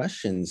of the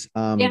questions.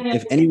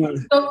 If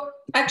anyone... So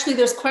actually,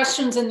 there's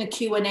questions in the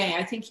Q&A.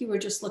 I think you were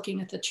just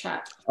looking at the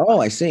chat.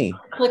 Oh, I see.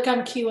 Click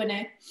on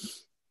Q&A.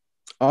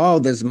 Oh,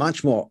 there's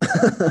much more.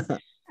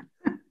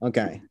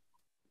 Okay.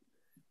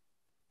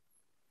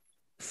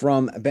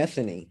 From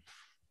Bethany.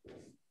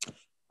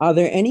 Are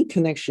there any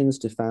connections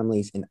to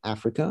families in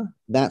Africa?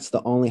 That's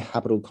the only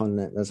habitable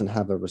continent that doesn't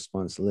have a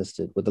response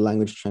listed. Would the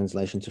language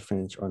translation to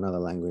French or another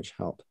language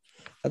help?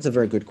 That's a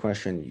very good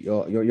question.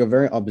 You're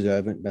very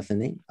observant,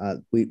 Bethany.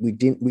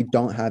 We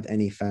don't have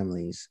any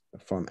families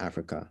from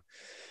Africa.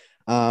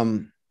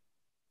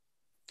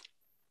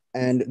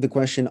 And the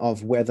question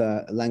of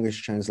whether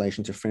language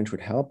translation to French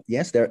would help.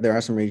 Yes, there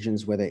are some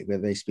regions where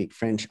they speak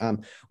French.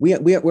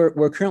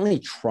 We're currently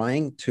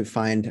trying to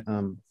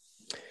find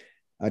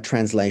a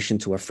translation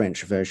to a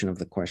French version of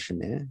the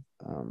questionnaire.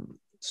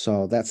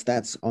 So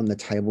that's on the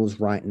tables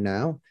right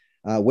now.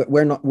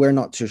 We're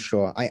not too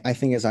sure. I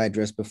think, as I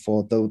addressed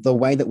before, the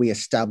way that we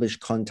establish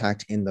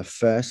contact in the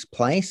first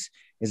place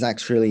is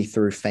actually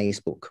through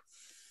Facebook.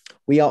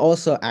 We are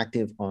also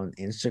active on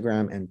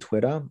Instagram and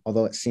Twitter,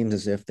 although it seems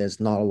as if there's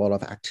not a lot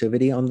of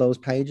activity on those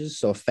pages.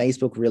 So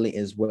Facebook really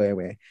is where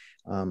we're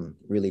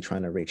really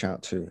trying to reach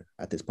out to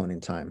at this point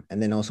in time.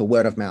 And then also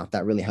word of mouth,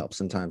 that really helps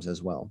sometimes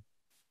as well.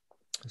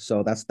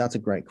 So that's a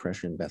great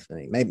question,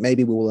 Bethany.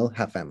 Maybe we will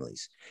have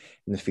families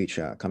in the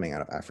future coming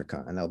out of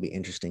Africa, and that'll be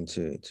interesting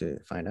to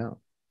find out.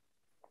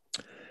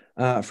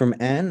 From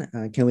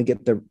Anne, can we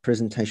get the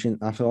presentation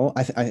after all?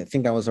 I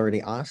think that was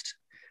already asked.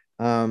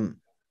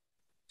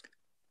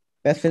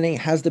 Bethany,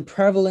 has the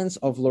prevalence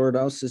of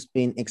lordosis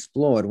been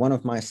explored? One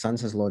of my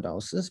sons has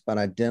lordosis, but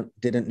I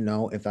didn't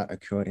know if that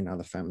occurred in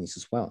other families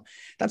as well.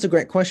 That's a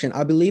great question.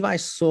 I believe I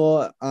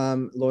saw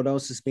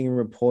lordosis being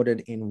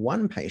reported in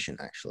one patient,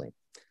 actually.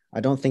 I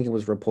don't think it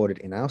was reported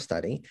in our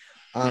study.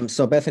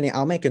 So Bethany,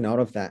 I'll make a note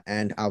of that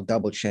and I'll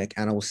double check,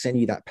 and I will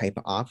send you that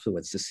paper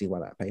afterwards to see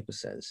what that paper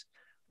says.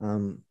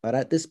 But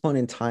at this point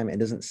in time, it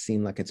doesn't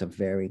seem like it's a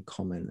very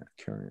common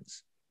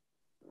occurrence.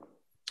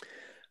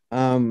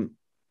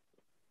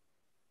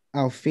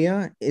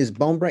 Althea, is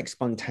bone break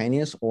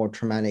spontaneous or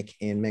traumatic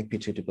in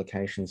MECP2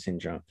 duplication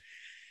syndrome?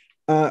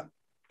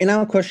 In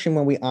our question,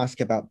 when we ask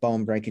about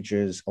bone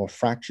breakages or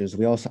fractures,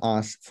 we also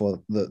ask for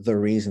the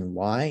reason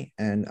why.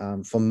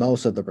 And for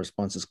most of the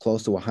responses,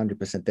 close to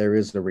 100%, there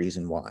is the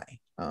reason why.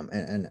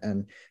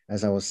 And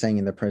as I was saying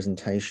in the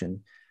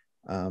presentation,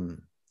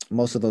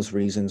 most of those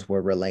reasons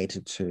were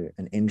related to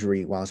an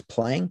injury whilst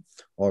playing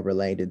or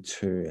related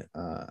to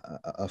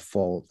a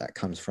fall that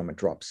comes from a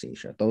drop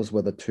seizure. Those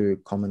were the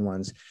two common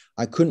ones.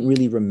 I couldn't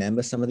really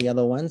remember some of the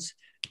other ones,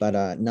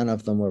 but none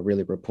of them were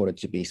really reported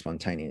to be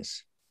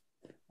spontaneous.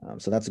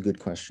 So that's a good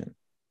question.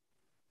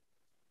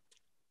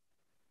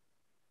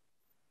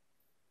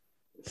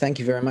 Thank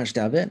you very much,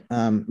 David.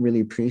 Really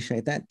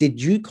appreciate that. Did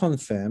you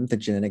confirm the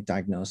genetic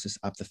diagnosis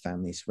of the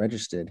families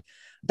registered?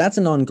 That's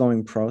an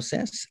ongoing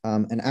process.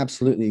 And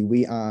absolutely,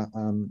 we are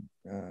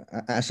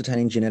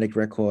ascertaining genetic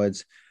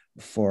records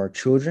for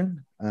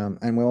children.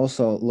 And we're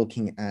also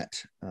looking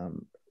at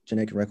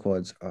genetic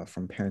records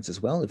from parents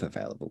as well, if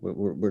available.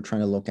 We're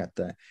trying to look at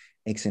the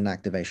X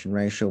inactivation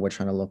ratio. We're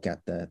trying to look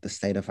at the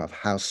state of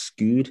how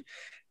skewed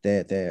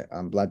their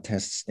blood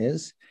tests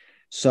is.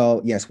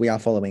 So yes, we are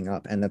following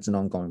up, and that's an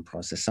ongoing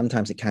process.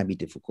 Sometimes it can be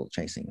difficult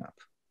chasing up.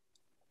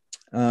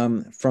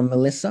 From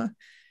Melissa,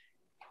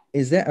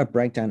 is there a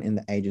breakdown in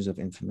the ages of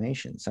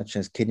information, such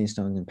as kidney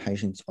stones in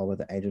patients over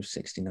the age of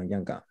 16 or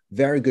younger?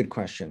 Very good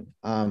question.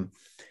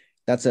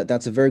 That's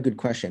a very good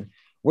question.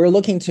 We're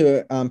looking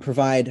to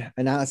provide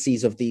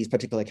analyses of these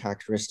particular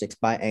characteristics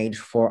by age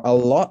for a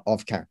lot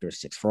of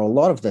characteristics, for a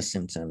lot of the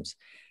symptoms.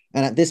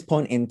 And at this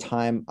point in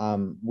time,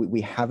 we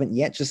haven't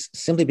yet, just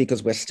simply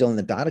because we're still in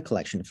the data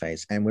collection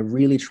phase and we're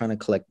really trying to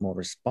collect more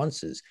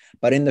responses.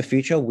 But in the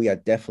future, we are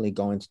definitely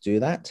going to do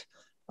that.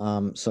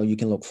 So you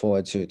can look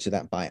forward to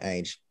that by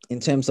age. In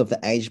terms of the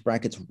age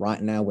brackets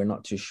right now, we're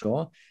not too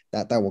sure.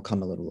 That will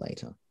come a little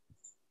later.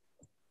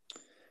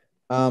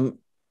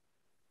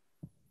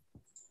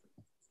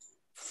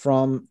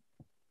 From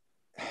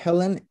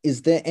Helen,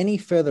 is there any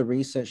further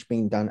research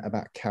being done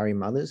about carry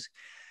mothers?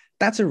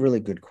 That's a really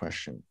good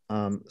question.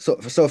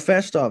 So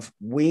first off,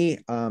 we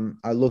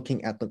are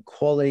looking at the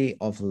quality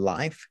of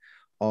life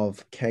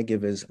of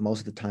caregivers, most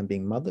of the time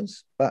being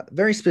mothers. But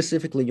very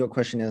specifically, your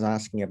question is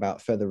asking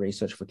about further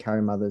research for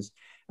carry mothers.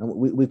 And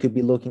we could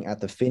be looking at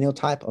the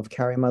phenotype of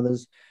carry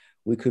mothers.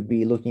 We could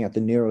be looking at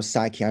the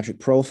neuropsychiatric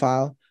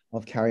profile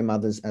of carry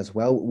mothers as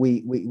well.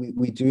 We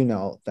do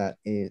know that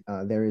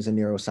there is a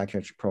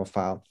neuropsychiatric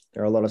profile.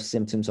 There are a lot of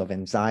symptoms of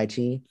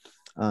anxiety,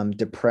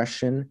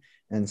 depression,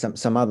 and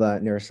some other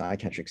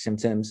neuropsychiatric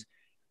symptoms.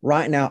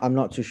 Right now, I'm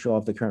not too sure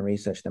of the current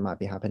research that might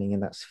be happening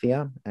in that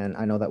sphere. And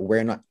I know that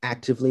we're not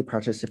actively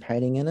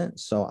participating in it.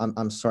 So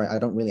I'm sorry, I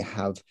don't really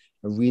have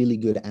a really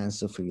good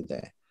answer for you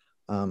there.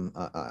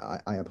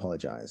 I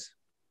apologize.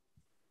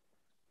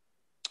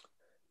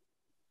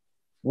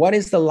 What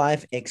is the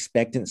life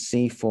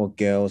expectancy for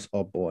girls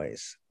or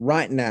boys?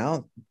 Right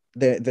now,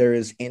 there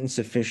is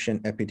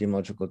insufficient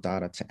epidemiological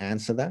data to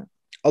answer that.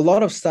 A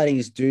lot of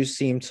studies do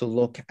seem to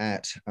look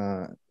at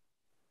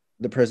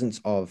the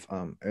presence of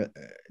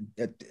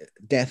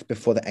death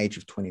before the age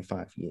of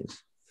 25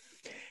 years.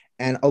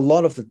 And a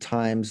lot of the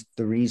times,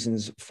 the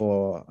reasons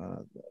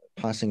for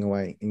passing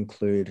away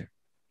include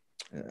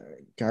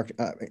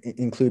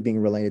being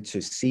related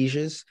to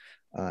seizures,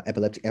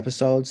 epileptic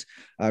episodes,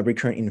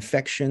 recurrent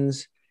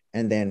infections,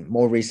 and then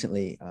more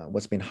recently,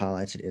 what's been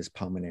highlighted is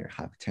pulmonary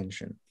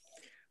hypertension.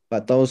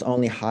 but those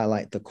only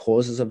highlight the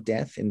causes of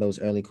death in those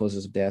early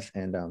causes of death.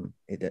 And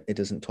it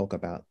doesn't talk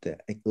about the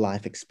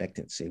life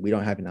expectancy. We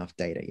don't have enough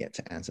data yet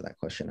to answer that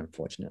question,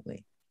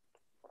 unfortunately.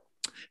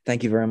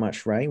 Thank you very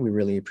much, Ray. We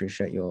really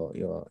appreciate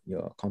your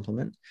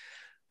compliment.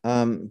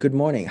 Good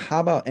morning. How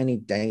about any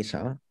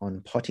data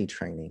on potty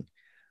training?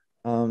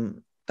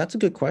 That's a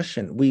good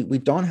question. We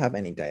don't have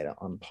any data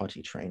on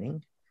potty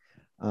training.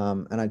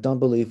 And I don't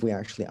believe we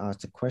actually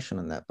asked a question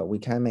on that, but we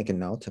can make a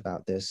note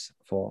about this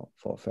for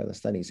further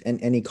studies. And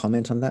any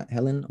comment on that,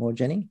 Helen or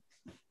Jenny?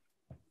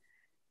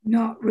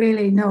 Not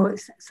really, no.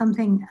 It's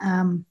something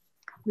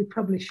we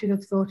probably should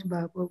have thought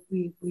about, but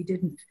we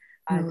didn't.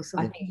 I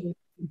think,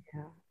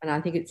 yeah. And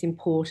I think it's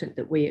important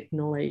that we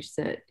acknowledge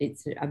that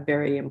it's a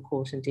very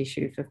important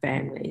issue for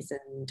families,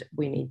 and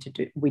we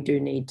do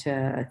need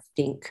to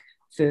think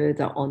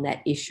further on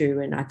that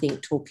issue. And I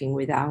think talking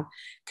with our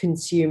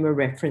consumer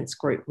reference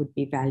group would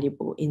be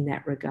valuable in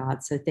that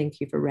regard. So thank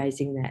you for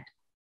raising that.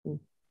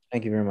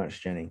 Thank you very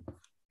much, Jenny.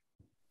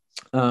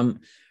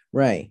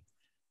 Ray,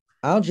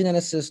 our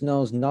geneticist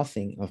knows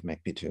nothing of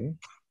MECP2.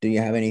 Do you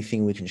have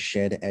anything we can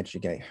share to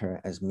educate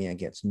her, as Mia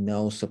gets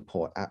no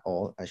support at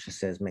all, as she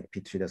says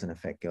MECP2 doesn't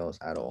affect girls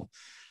at all?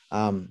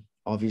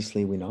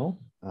 Obviously, we know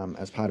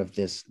as part of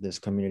this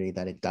community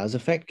that it does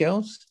affect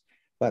girls,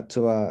 but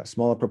to a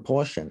smaller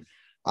proportion.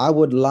 I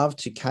would love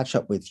to catch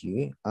up with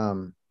you.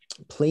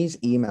 Please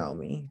email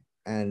me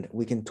and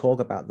we can talk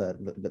about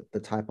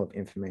the type of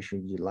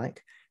information you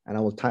like. And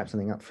I will type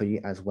something up for you,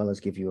 as well as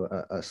give you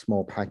a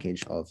small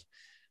package of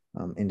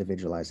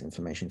individualized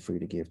information for you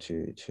to give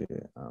to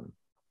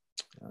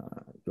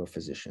your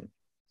physician.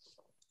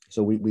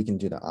 So we can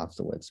do that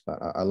afterwards, but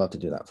I'd love to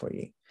do that for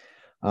you.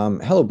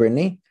 Hello,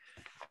 Brittany.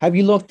 Have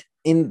you looked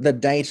in the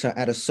data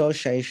at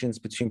associations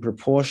between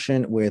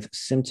proportion with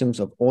symptoms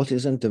of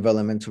autism,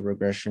 developmental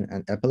regression,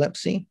 and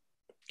epilepsy?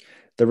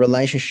 The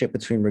relationship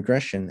between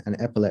regression and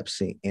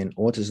epilepsy in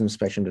autism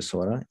spectrum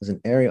disorder is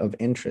an area of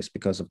interest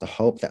because of the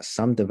hope that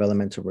some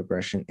developmental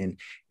regression in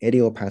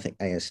idiopathic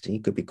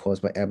ASD could be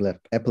caused by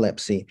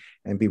epilepsy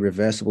and be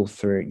reversible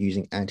through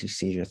using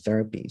anti-seizure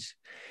therapies.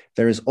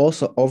 There is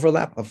also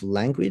overlap of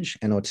language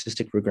and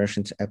autistic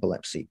regression to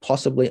epilepsy.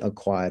 Possibly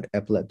acquired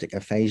epileptic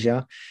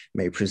aphasia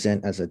may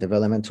present as a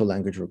developmental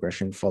language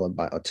regression followed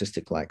by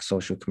autistic-like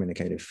social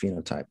communicative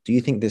phenotype. Do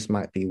you think this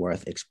might be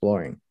worth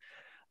exploring?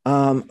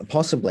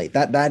 Possibly.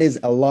 That is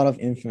a lot of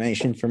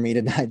information for me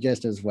to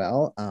digest as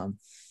well.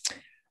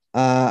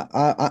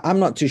 I'm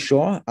not too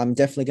sure. I'm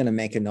definitely going to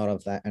make a note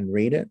of that and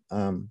read it.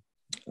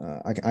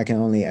 I can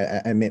only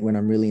admit when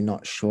I'm really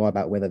not sure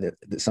about whether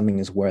something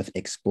is worth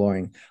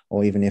exploring,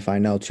 or even if I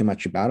know too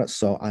much about it.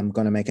 So I'm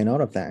going to make a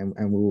note of that,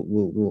 and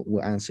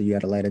we'll answer you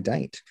at a later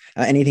date.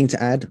 Anything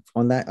to add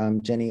on that,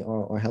 Jenny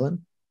or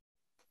Helen?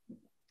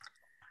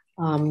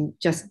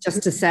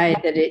 Just to say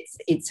that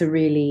it's a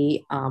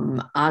really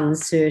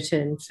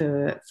uncertain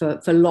for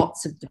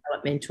lots of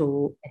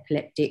developmental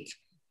epileptic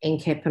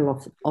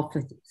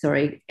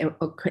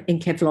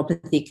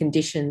encephalopathy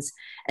conditions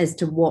as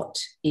to what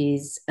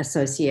is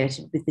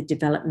associated with the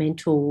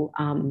developmental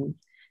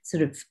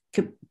sort of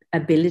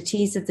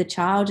abilities of the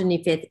child, and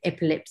if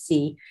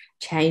epilepsy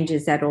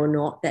changes that or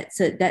not. That's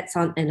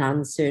an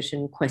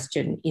uncertain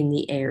question in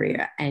the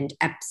area, and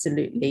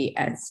absolutely,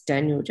 as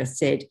Daniel just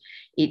said,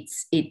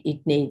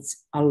 it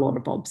needs a lot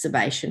of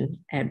observation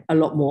and a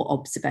lot more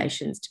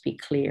observations to be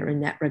clear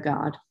in that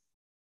regard.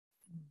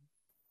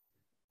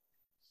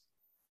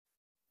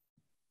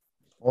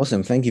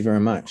 Awesome, thank you very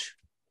much.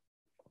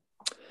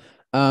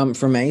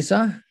 From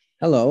Asa.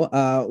 Hello,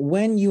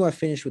 when you are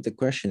finished with the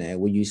questionnaire,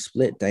 will you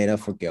split data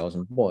for girls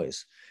and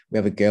boys? We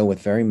have a girl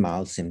with very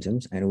mild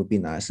symptoms, and it would be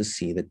nice to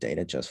see the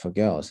data just for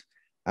girls.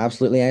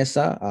 Absolutely,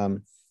 Asa.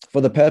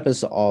 For the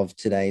purpose of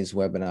today's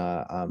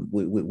webinar,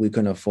 we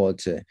can afford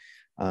to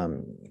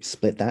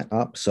split that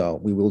up. So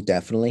we will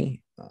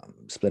definitely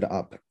split it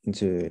up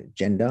into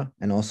gender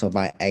and also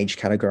by age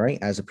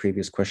category, as a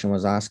previous question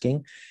was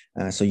asking.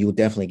 So you'll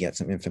definitely get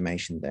some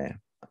information there.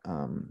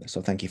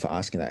 So thank you for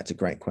asking that. It's a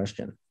great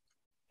question.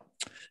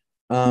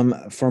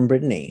 From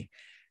Brittany,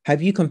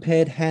 have you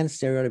compared hand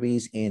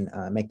stereotypies in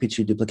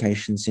MECP2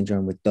 duplication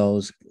syndrome with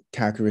those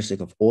characteristic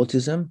of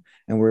autism?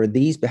 And were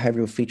these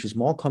behavioral features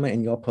more common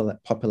in your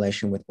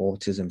population with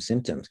autism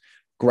symptoms?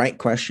 Great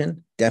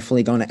question.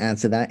 Definitely going to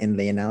answer that in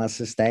the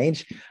analysis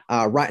stage.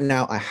 Right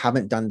now, I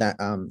haven't done that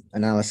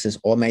analysis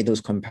or made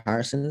those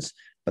comparisons,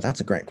 but that's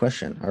a great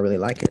question. I really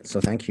like it.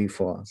 So thank you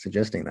for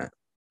suggesting that.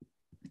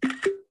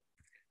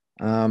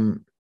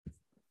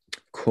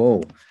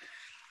 Cool.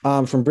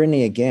 From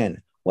Brittany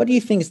again, what do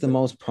you think is the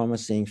most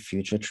promising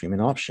future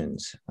treatment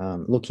options?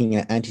 Looking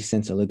at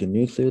antisense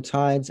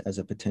oligonucleotides as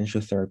a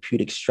potential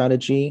therapeutic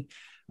strategy,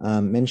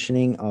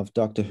 mentioning of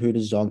Dr. Huda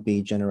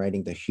Zogby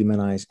generating the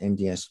humanized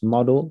MDS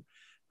model.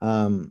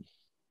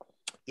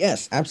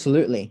 Yes,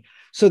 absolutely.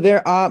 So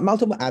there are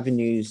multiple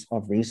avenues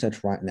of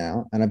research right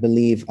now, and I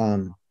believe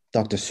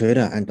Dr.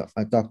 Huda and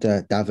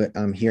Dr. David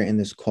here in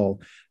this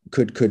call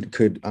could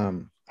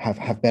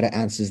have better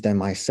answers than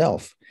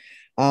myself.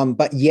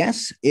 But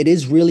yes, it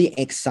is really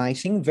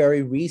exciting.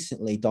 Very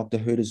recently, Dr.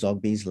 Huda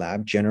Zogby's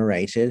lab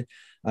generated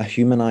a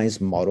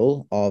humanized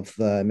model of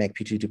the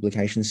MECP2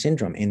 duplication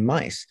syndrome in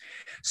mice.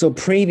 So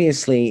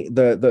previously,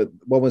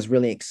 what was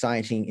really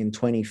exciting in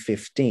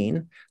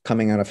 2015,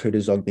 coming out of Huda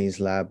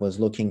Zogby's lab, was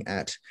looking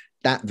at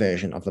that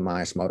version of the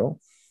mice model,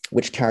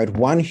 which carried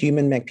one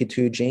human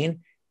MECP2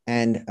 gene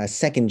and a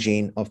second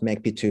gene of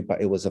MECP2,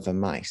 but it was of a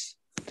mice.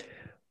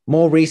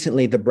 More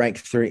recently, the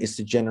breakthrough is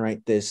to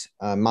generate this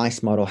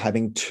mice model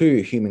having two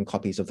human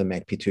copies of the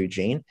MECP2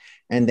 gene,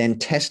 and then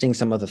testing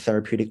some of the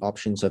therapeutic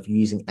options of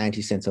using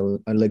antisense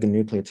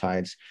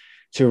oligonucleotides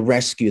to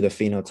rescue the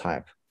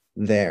phenotype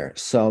there.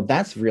 So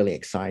that's really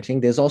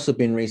exciting. There's also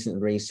been recent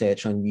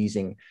research on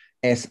using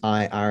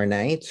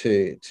siRNA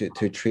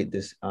to treat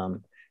this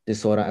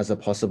disorder as a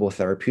possible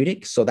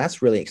therapeutic. So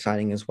that's really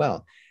exciting as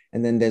well.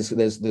 And then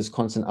there's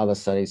constant other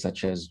studies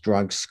such as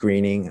drug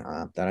screening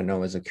that I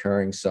know is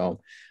occurring.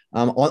 So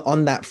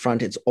on that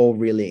front, it's all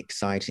really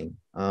exciting.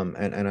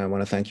 And I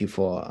want to thank you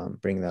for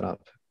bringing that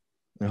up.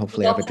 And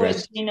hopefully I've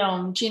addressed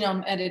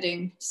genome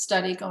editing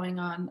study going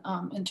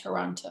on in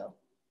Toronto.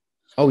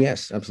 Oh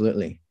yes,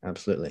 absolutely.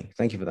 Absolutely.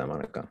 Thank you for that,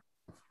 Monica.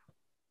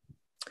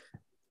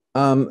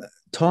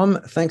 Tom,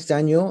 thanks,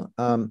 Daniel.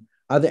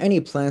 Are there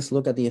any plans to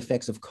look at the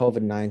effects of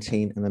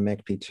COVID-19 and the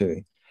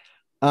MECP2?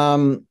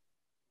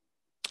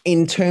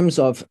 In terms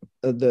of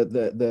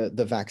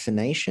the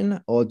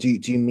vaccination, or do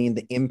you mean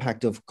the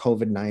impact of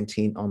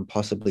COVID-19 on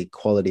possibly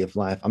quality of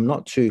life? I'm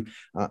not too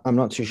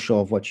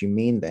sure of what you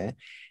mean there.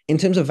 In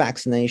terms of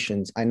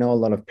vaccinations, I know a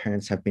lot of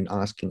parents have been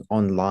asking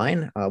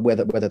online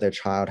whether their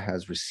child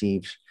has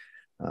received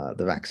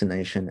the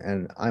vaccination,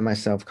 and I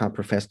myself can't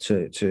profess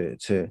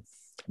to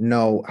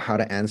know how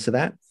to answer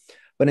that.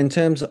 But in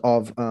terms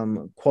of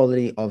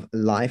quality of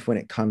life when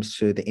it comes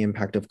to the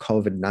impact of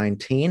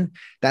COVID-19,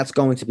 that's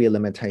going to be a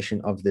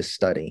limitation of this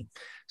study.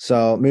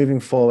 So moving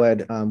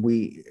forward,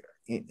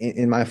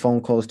 in my phone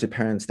calls to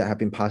parents that have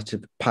been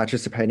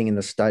participating in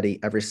the study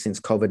ever since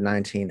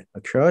COVID-19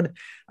 occurred,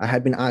 I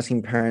had been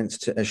asking parents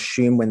to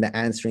assume when they're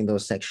answering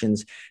those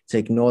sections to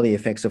ignore the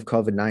effects of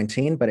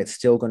COVID-19, but it's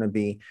still going to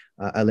be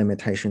a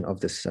limitation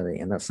of this study.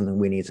 And that's something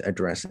we need to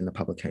address in the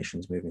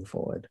publications moving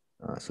forward.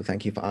 So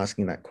thank you for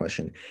asking that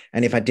question.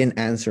 And if I didn't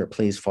answer it,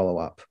 please follow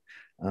up.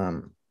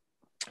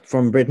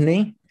 From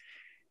Brittany,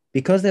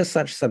 because there's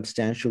such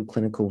substantial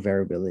clinical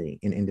variability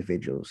in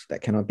individuals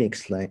that cannot be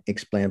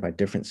explained by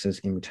differences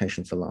in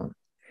mutations alone,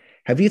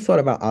 have you thought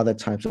about other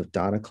types of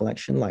data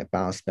collection like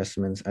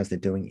biospecimens as they're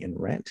doing in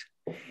Rett,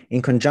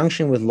 in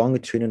conjunction with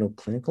longitudinal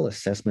clinical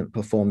assessment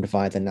performed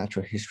via the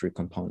natural history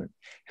component?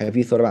 Have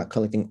you thought about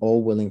collecting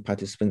all willing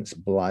participants'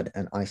 blood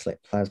and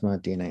isolate plasma,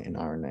 DNA, and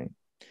RNA?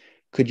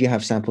 Could you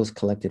have samples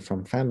collected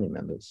from family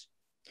members?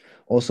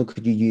 Also,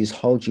 could you use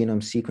whole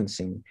genome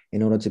sequencing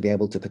in order to be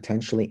able to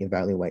potentially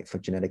evaluate for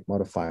genetic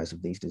modifiers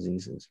of these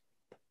diseases?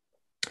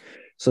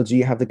 So do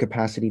you have the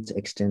capacity to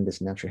extend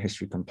this natural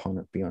history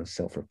component beyond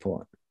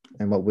self-report?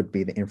 And what would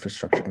be the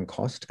infrastructure and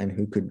cost? And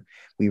who could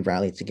we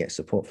rally to get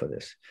support for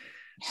this?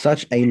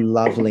 Such a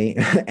lovely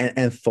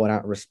and thought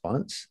out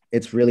response.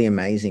 It's really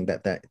amazing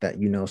that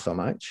you know so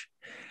much.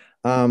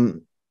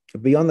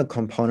 Beyond the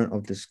component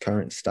of this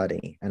current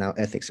study and our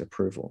ethics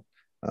approval,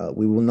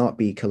 we will not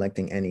be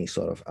collecting any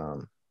sort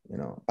of,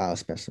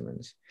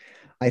 biospecimens.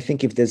 I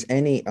think if there's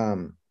any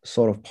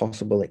sort of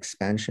possible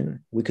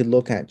expansion, we could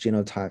look at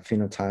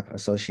genotype-phenotype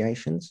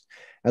associations,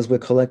 as we're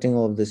collecting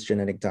all of this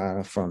genetic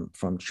data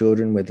from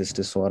children with this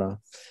disorder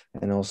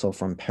and also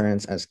from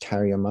parents as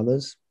carrier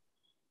mothers.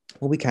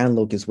 What we can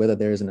look is whether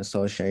there is an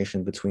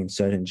association between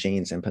certain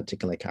genes and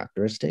particular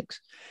characteristics.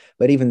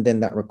 But even then,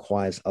 that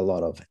requires a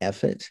lot of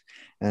effort.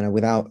 And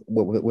with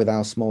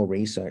our small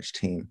research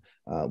team,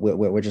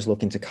 we're just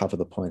looking to cover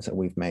the points that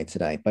we've made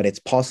today. But it's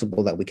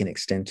possible that we can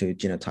extend to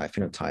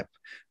genotype-phenotype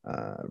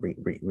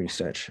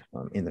research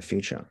in the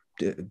future.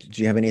 Do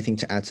you have anything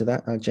to add to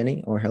that,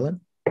 Jenny or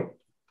Helen?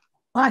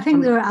 Well, I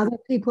think there are other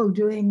people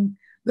doing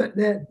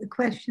the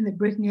question that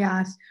Brittany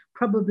asked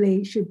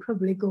should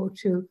probably go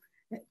to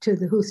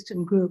the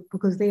Houston group,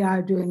 because they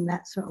are doing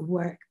that sort of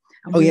work.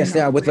 Oh, yes,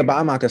 they are with the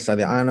biomarker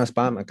study, INS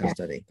biomarker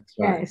study.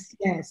 Right.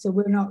 Yes. So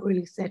we're not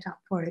really set up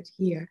for it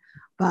here,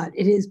 but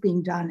it is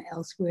being done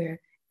elsewhere,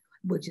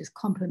 which is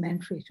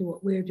complementary to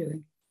what we're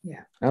doing.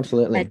 Yeah,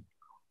 absolutely.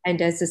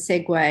 And as a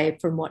segue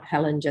from what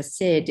Helen just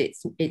said,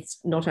 it's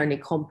not only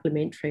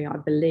complementary. I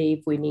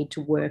believe we need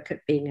to work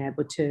at being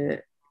able to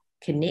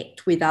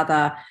connect with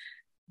other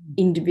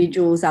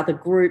individuals, other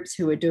groups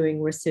who are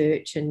doing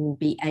research, and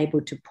be able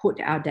to put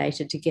our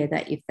data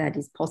together if that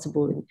is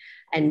possible.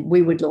 And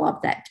we would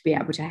love that to be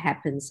able to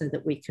happen, so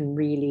that we can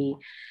really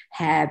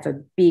have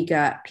a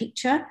bigger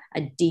picture,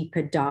 a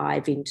deeper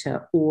dive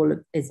into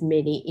as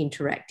many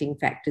interacting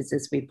factors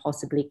as we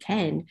possibly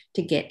can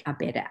to get a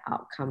better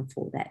outcome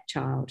for that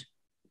child.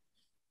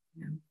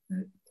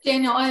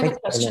 Daniel, I have a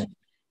question.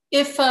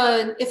 If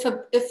a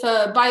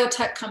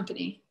biotech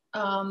company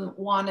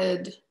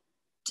wanted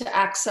to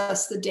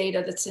access the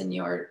data that's in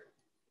your,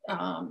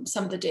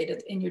 some of the data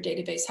in your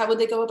database, how would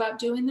they go about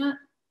doing that?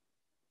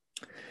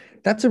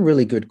 That's a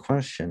really good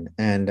question.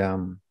 And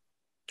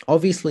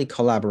obviously,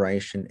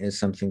 collaboration is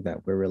something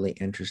that we're really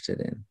interested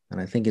in. And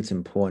I think it's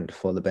important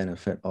for the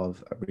benefit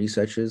of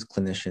researchers,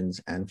 clinicians,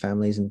 and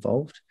families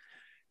involved.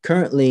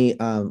 Currently,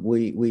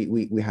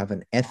 we have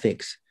an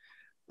ethics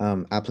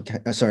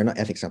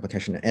ethics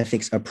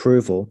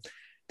approval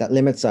that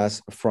limits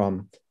us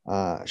from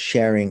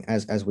sharing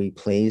as we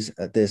please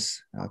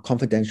this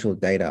confidential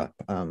data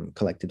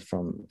collected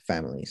from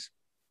families.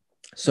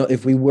 So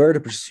if we were to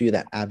pursue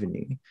that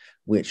avenue,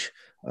 which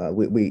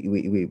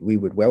we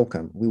would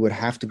welcome, we would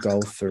have to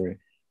go through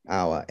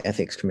our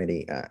ethics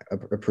committee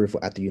approval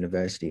at the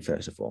university,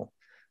 first of all.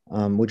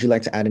 Would you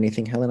like to add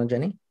anything, Helen or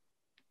Jenny?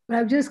 Well,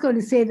 I'm just going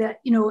to say that,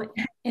 you know,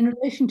 in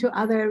relation to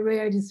other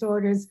rare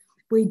disorders,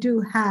 we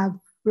do have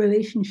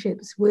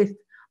relationships with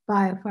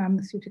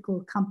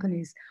biopharmaceutical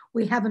companies.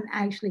 We haven't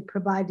actually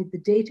provided the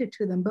data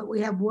to them, but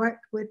we have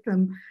worked with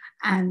them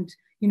and,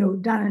 you know,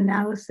 done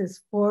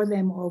analysis for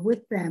them or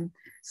with them,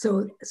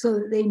 so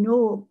that they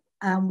know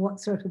what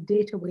sort of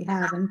data we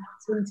have. And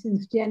for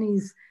instance,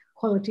 Jenny's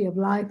quality of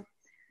life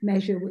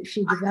measure, which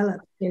she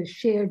developed, is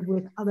shared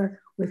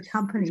with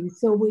companies.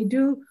 So we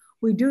do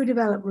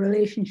develop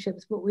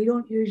relationships, but we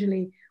don't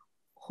usually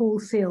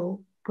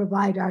wholesale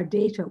provide our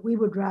data. We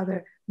would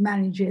rather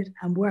manage it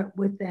and work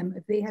with them.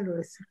 If they had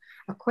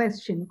a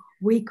question,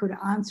 we could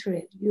answer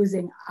it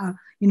using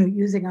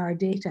our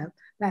data.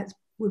 That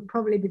would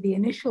probably be the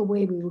initial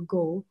way we would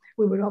go.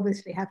 We would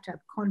obviously have to have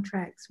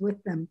contracts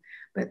with them,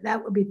 but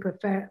that would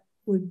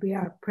be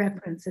our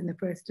preference in the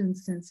first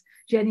instance.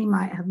 Jenny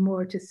might have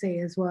more to say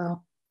as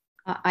well.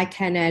 I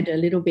can add a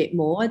little bit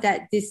more,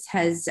 that this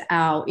has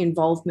our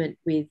involvement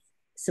with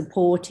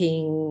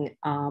supporting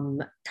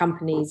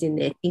companies in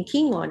their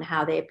thinking on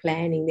how they're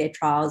planning their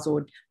trials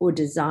or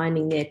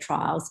designing their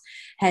trials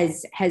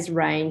has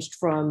ranged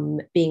from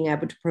being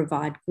able to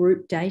provide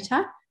group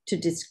data to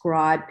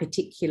describe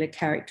particular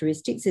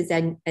characteristics.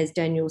 As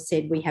Daniel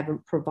said, we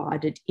haven't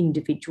provided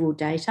individual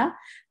data,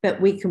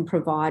 but we can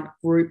provide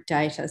group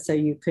data so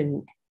you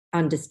can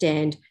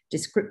understand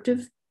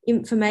descriptive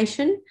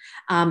information,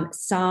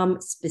 some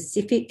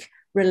specific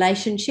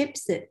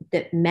relationships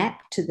that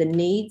map to the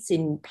needs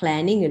in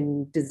planning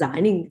and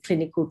designing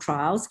clinical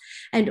trials.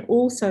 And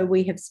also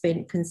we have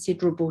spent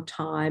considerable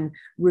time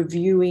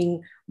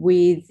reviewing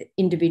with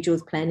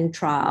individuals planning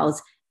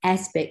trials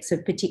aspects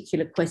of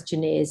particular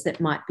questionnaires that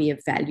might be of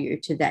value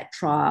to that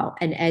trial.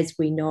 And as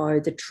we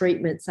know, the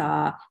treatments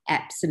are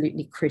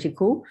absolutely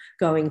critical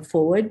going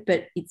forward,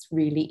 but it's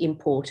really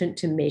important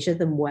to measure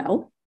them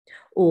well,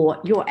 or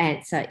your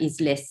answer is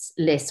less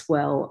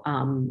well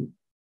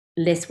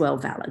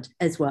valid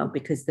as well,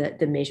 because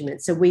the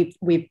measurements. So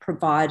we've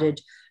provided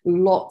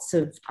lots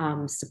of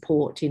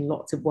support in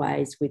lots of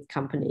ways with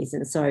companies,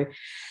 and so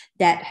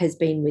that has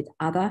been with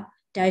other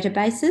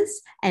databases,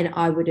 and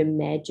I would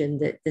imagine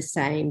that the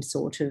same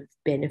sort of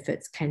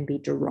benefits can be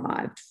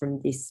derived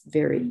from this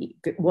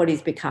what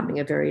is becoming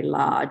a very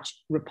large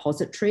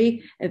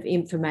repository of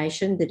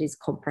information that is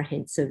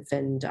comprehensive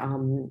and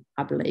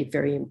I believe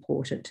very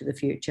important to the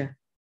future.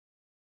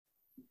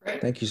 Great.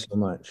 Thank you so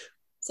much.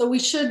 So we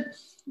should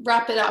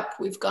wrap it up.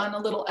 We've gone a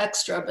little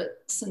extra,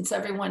 but since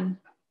everyone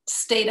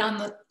stayed on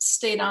the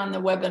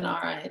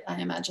webinar, I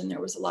imagine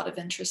there was a lot of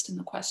interest in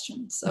the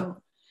questions.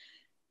 So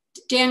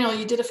Daniel,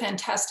 you did a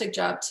fantastic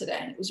job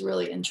today. It was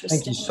really interesting.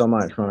 Thank you so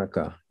much,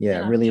 Monica.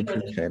 Yeah, really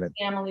appreciate it.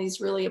 Families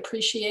really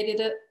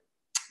appreciated it.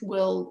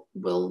 We'll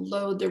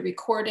load the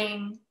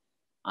recording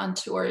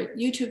onto our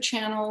YouTube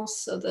channel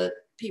so that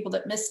people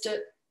that missed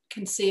it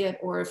can see it,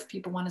 or if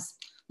people want to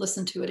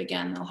listen to it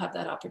again, they'll have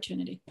that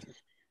opportunity.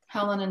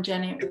 Helen and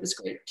Jenny, it was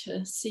great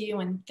to see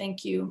you, and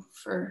thank you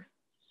for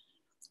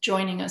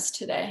joining us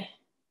today.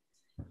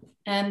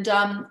 And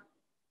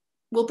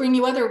we'll bring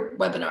you other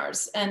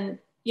webinars. And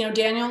you know,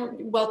 Daniel,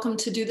 welcome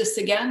to do this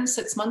again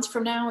 6 months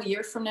from now, a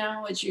year from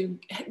now, as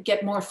you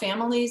get more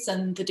families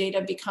and the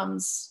data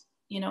becomes,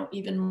 you know,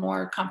 even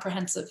more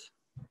comprehensive.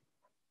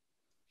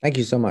 Thank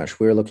you so much.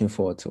 We're looking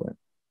forward to it.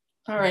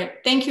 All right.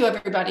 Thank you,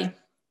 everybody.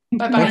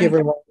 Bye-bye. Thank you,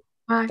 everyone.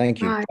 Bye.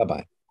 Thank you. Bye.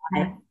 Bye-bye.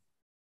 Bye.